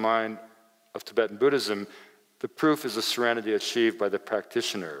science of the mind of Tibetan Buddhism. The proof is the serenity achieved by the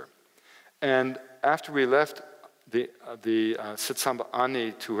practitioner. And after we left the Sitsamba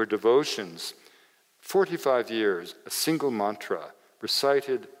Ani to her devotions, 45 years, a single mantra,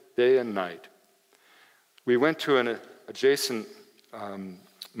 recited day and night. We went to an adjacent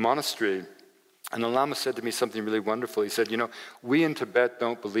monastery, and the Lama said to me something really wonderful. He said, you know, we in Tibet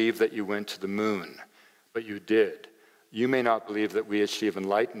don't believe that you went to the moon, but you did. You may not believe that we achieve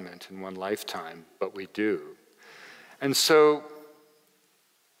enlightenment in one lifetime, but we do. And so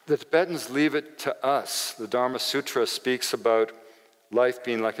the Tibetans leave it to us. The Dharma Sutra speaks about life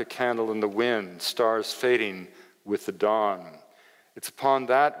being like a candle in the wind, stars fading with the dawn. It's upon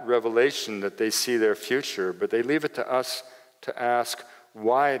that revelation that they see their future, but they leave it to us to ask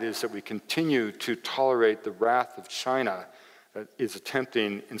why it is that we continue to tolerate the wrath of China that is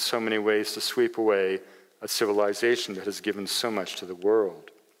attempting in so many ways to sweep away a civilization that has given so much to the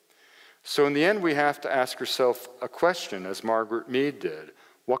world. So in the end, we have to ask ourselves a question, as Margaret Mead did.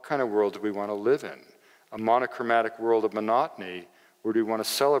 What kind of world do we want to live in? A monochromatic world of monotony, or do we want to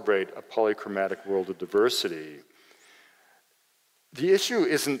celebrate a polychromatic world of diversity? The issue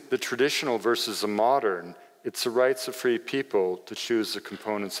isn't the traditional versus the modern. It's the rights of free people to choose the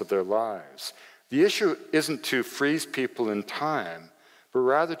components of their lives. The issue isn't to freeze people in time, but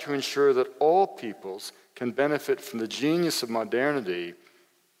rather to ensure that all peoples can benefit from the genius of modernity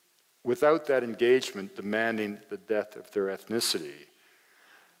without that engagement demanding the death of their ethnicity.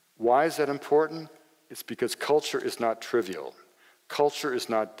 Why is that important? It's because culture is not trivial. Culture is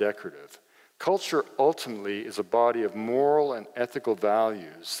not decorative. Culture ultimately is a body of moral and ethical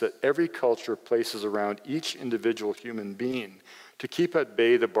values that every culture places around each individual human being to keep at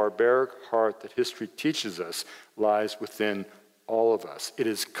bay the barbaric heart that history teaches us lies within all of us. It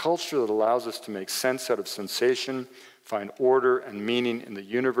is culture that allows us to make sense out of sensation, find order and meaning in the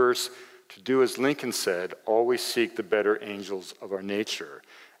universe, to do as Lincoln said, always seek the better angels of our nature.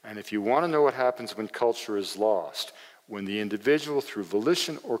 And if you want to know what happens when culture is lost, when the individual, through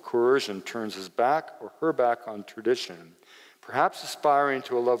volition or coercion, turns his back or her back on tradition, perhaps aspiring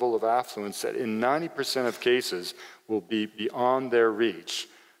to a level of affluence that in 90% of cases will be beyond their reach,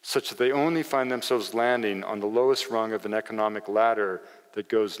 such that they only find themselves landing on the lowest rung of an economic ladder that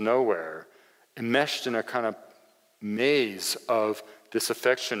goes nowhere, enmeshed in a kind of maze of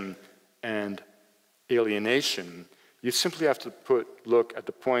disaffection and alienation. You simply have to look at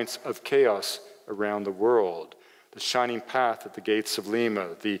the points of chaos around the world. The shining path at the gates of Lima,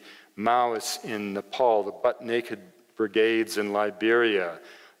 the Maoists in Nepal, the butt-naked brigades in Liberia,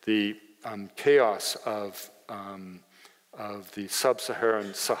 the chaos of the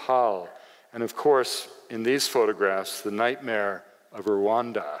sub-Saharan Sahel, and of course, in these photographs, the nightmare of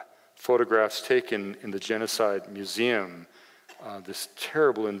Rwanda, photographs taken in the Genocide Museum, this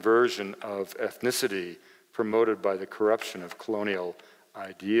terrible inversion of ethnicity promoted by the corruption of colonial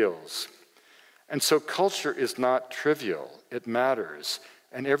ideals. And so culture is not trivial, it matters,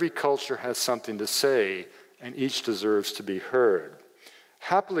 and every culture has something to say, and each deserves to be heard.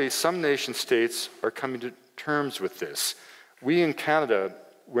 Happily, some nation states are coming to terms with this. We in Canada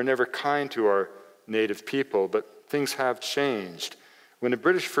were never kind to our native people, but things have changed. When the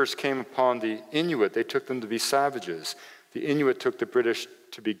British first came upon the Inuit, they took them to be savages. The Inuit took the British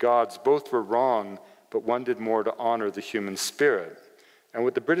to be gods. Both were wrong, but one did more to honor the human spirit. And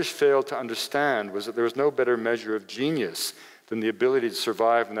what the British failed to understand was that there was no better measure of genius than the ability to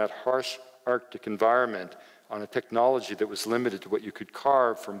survive in that harsh Arctic environment on a technology that was limited to what you could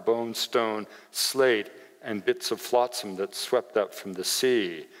carve from bone, stone, slate, and bits of flotsam that swept up from the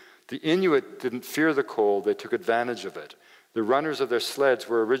sea. The Inuit didn't fear the cold, they took advantage of it. The runners of their sleds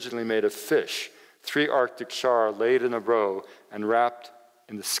were originally made of fish, 3 Arctic char laid in a row and wrapped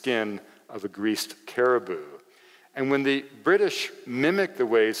in the skin of a greased caribou. And when the British mimicked the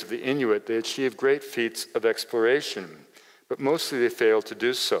ways of the Inuit, they achieved great feats of exploration, but mostly they failed to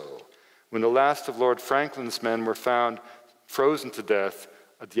do so. When the last of Lord Franklin's men were found frozen to death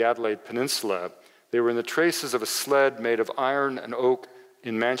at the Adelaide Peninsula, they were in the traces of a sled made of iron and oak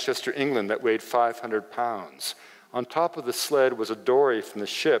in Manchester, England, that weighed 500 pounds. On top of the sled was a dory from the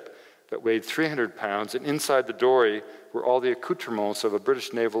ship that weighed 300 pounds, and inside the dory were all the accoutrements of a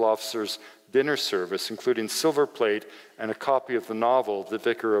British naval officer's dinner service, including silver plate and a copy of the novel, The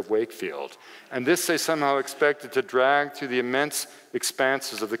Vicar of Wakefield. And this they somehow expected to drag through the immense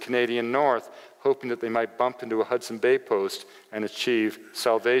expanses of the Canadian North, hoping that they might bump into a Hudson Bay post and achieve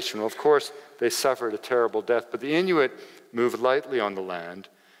salvation. Well, of course, they suffered a terrible death, but the Inuit moved lightly on the land,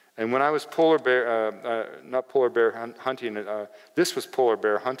 And when I was this was polar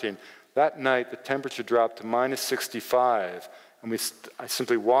bear hunting, that night the temperature dropped to -65, and I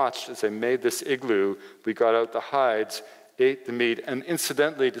simply watched as they made this igloo. We got out the hides, ate the meat, and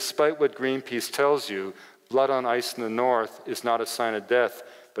incidentally, despite what Greenpeace tells you, blood on ice in the north is not a sign of death,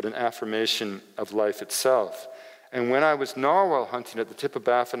 but an affirmation of life itself. And when I was narwhal hunting at the tip of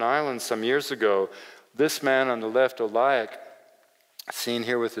Baffin Island some years ago, this man on the left, Olayak, seen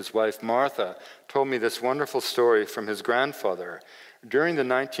here with his wife Martha, told me this wonderful story from his grandfather. During the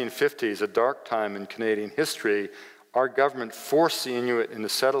 1950s, a dark time in Canadian history, our government forced the Inuit in the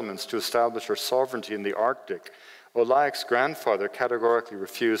settlements to establish our sovereignty in the Arctic. Olayak's grandfather categorically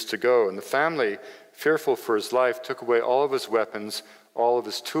refused to go, and the family, fearful for his life, took away all of his weapons, all of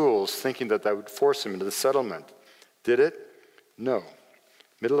his tools, thinking that that would force him into the settlement. Did it? No.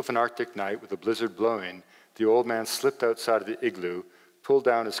 Middle of an Arctic night with a blizzard blowing, the old man slipped outside of the igloo, pulled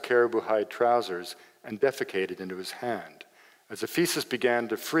down his caribou hide trousers, and defecated into his hand. As the feces began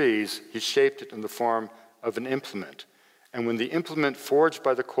to freeze, he shaped it in the form of an implement. And when the implement forged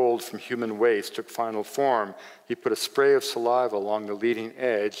by the cold from human waste took final form, he put a spray of saliva along the leading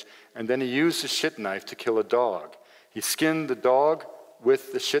edge, and then he used his shit knife to kill a dog. He skinned the dog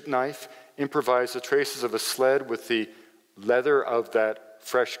with the shit knife, improvised the traces of a sled with the leather of that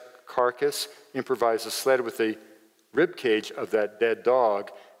fresh carcass, improvised a sled with the rib cage of that dead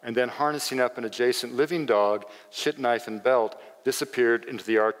dog, and then harnessing up an adjacent living dog, shit knife and belt, disappeared into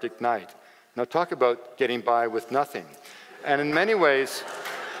the Arctic night. Now talk about getting by with nothing. And in many ways,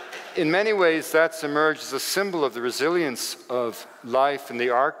 that's emerged as a symbol of the resilience of life in the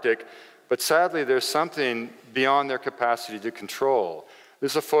Arctic, but sadly there's something beyond their capacity to control.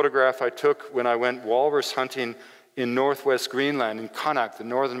 This is a photograph I took when I went walrus hunting in northwest Greenland, in Qaanaaq, the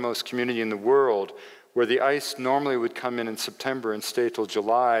northernmost community in the world, where the ice normally would come in September and stay till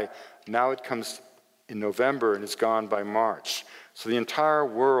July. Now it comes in November and is gone by March. So the entire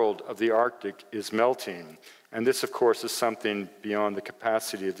world of the Arctic is melting. And this, of course, is something beyond the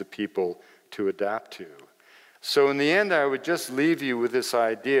capacity of the people to adapt to. So in the end, I would just leave you with this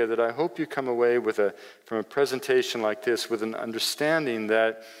idea that I hope you come away with from a presentation like this with an understanding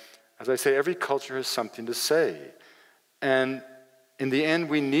that, as I say, every culture has something to say. And in the end,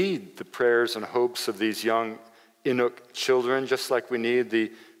 we need the prayers and hopes of these young Inuk children, just like we need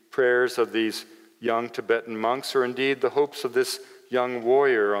the prayers of these young Tibetan monks, or indeed the hopes of this young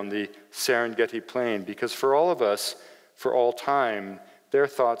warrior on the Serengeti plain, because for all of us, for all time, their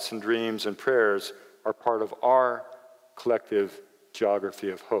thoughts and dreams and prayers are part of our collective geography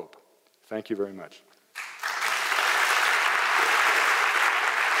of hope. Thank you very much.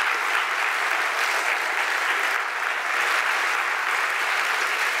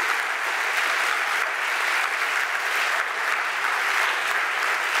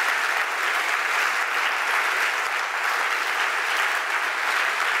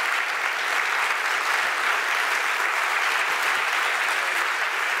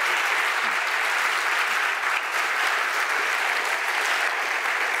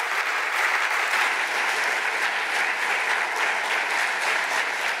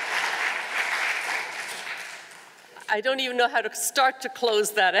 I don't even know how to start to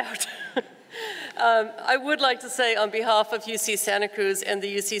close that out. I would like to say on behalf of UC Santa Cruz and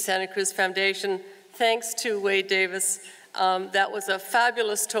the UC Santa Cruz Foundation, thanks to Wade Davis. That was a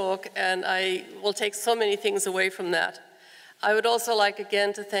fabulous talk, and I will take so many things away from that. I would also like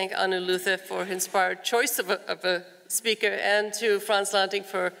again to thank Anu Luthe for his inspired choice of a speaker, and to Frans Lanting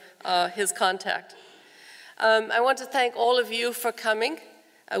for his contact. I want to thank all of you for coming.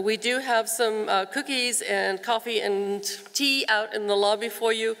 We do have some cookies and coffee and tea out in the lobby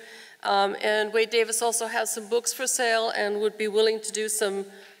for you. And Wade Davis also has some books for sale and would be willing to do some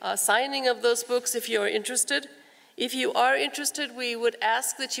signing of those books if you're interested. If you are interested, we would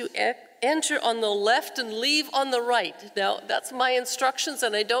ask that you enter on the left and leave on the right. Now, that's my instructions,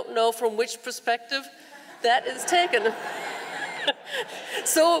 and I don't know from which perspective that is taken.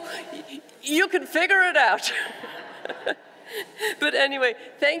 So you can figure it out. But anyway,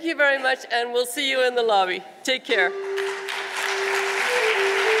 thank you very much, and we'll see you in the lobby. Take care.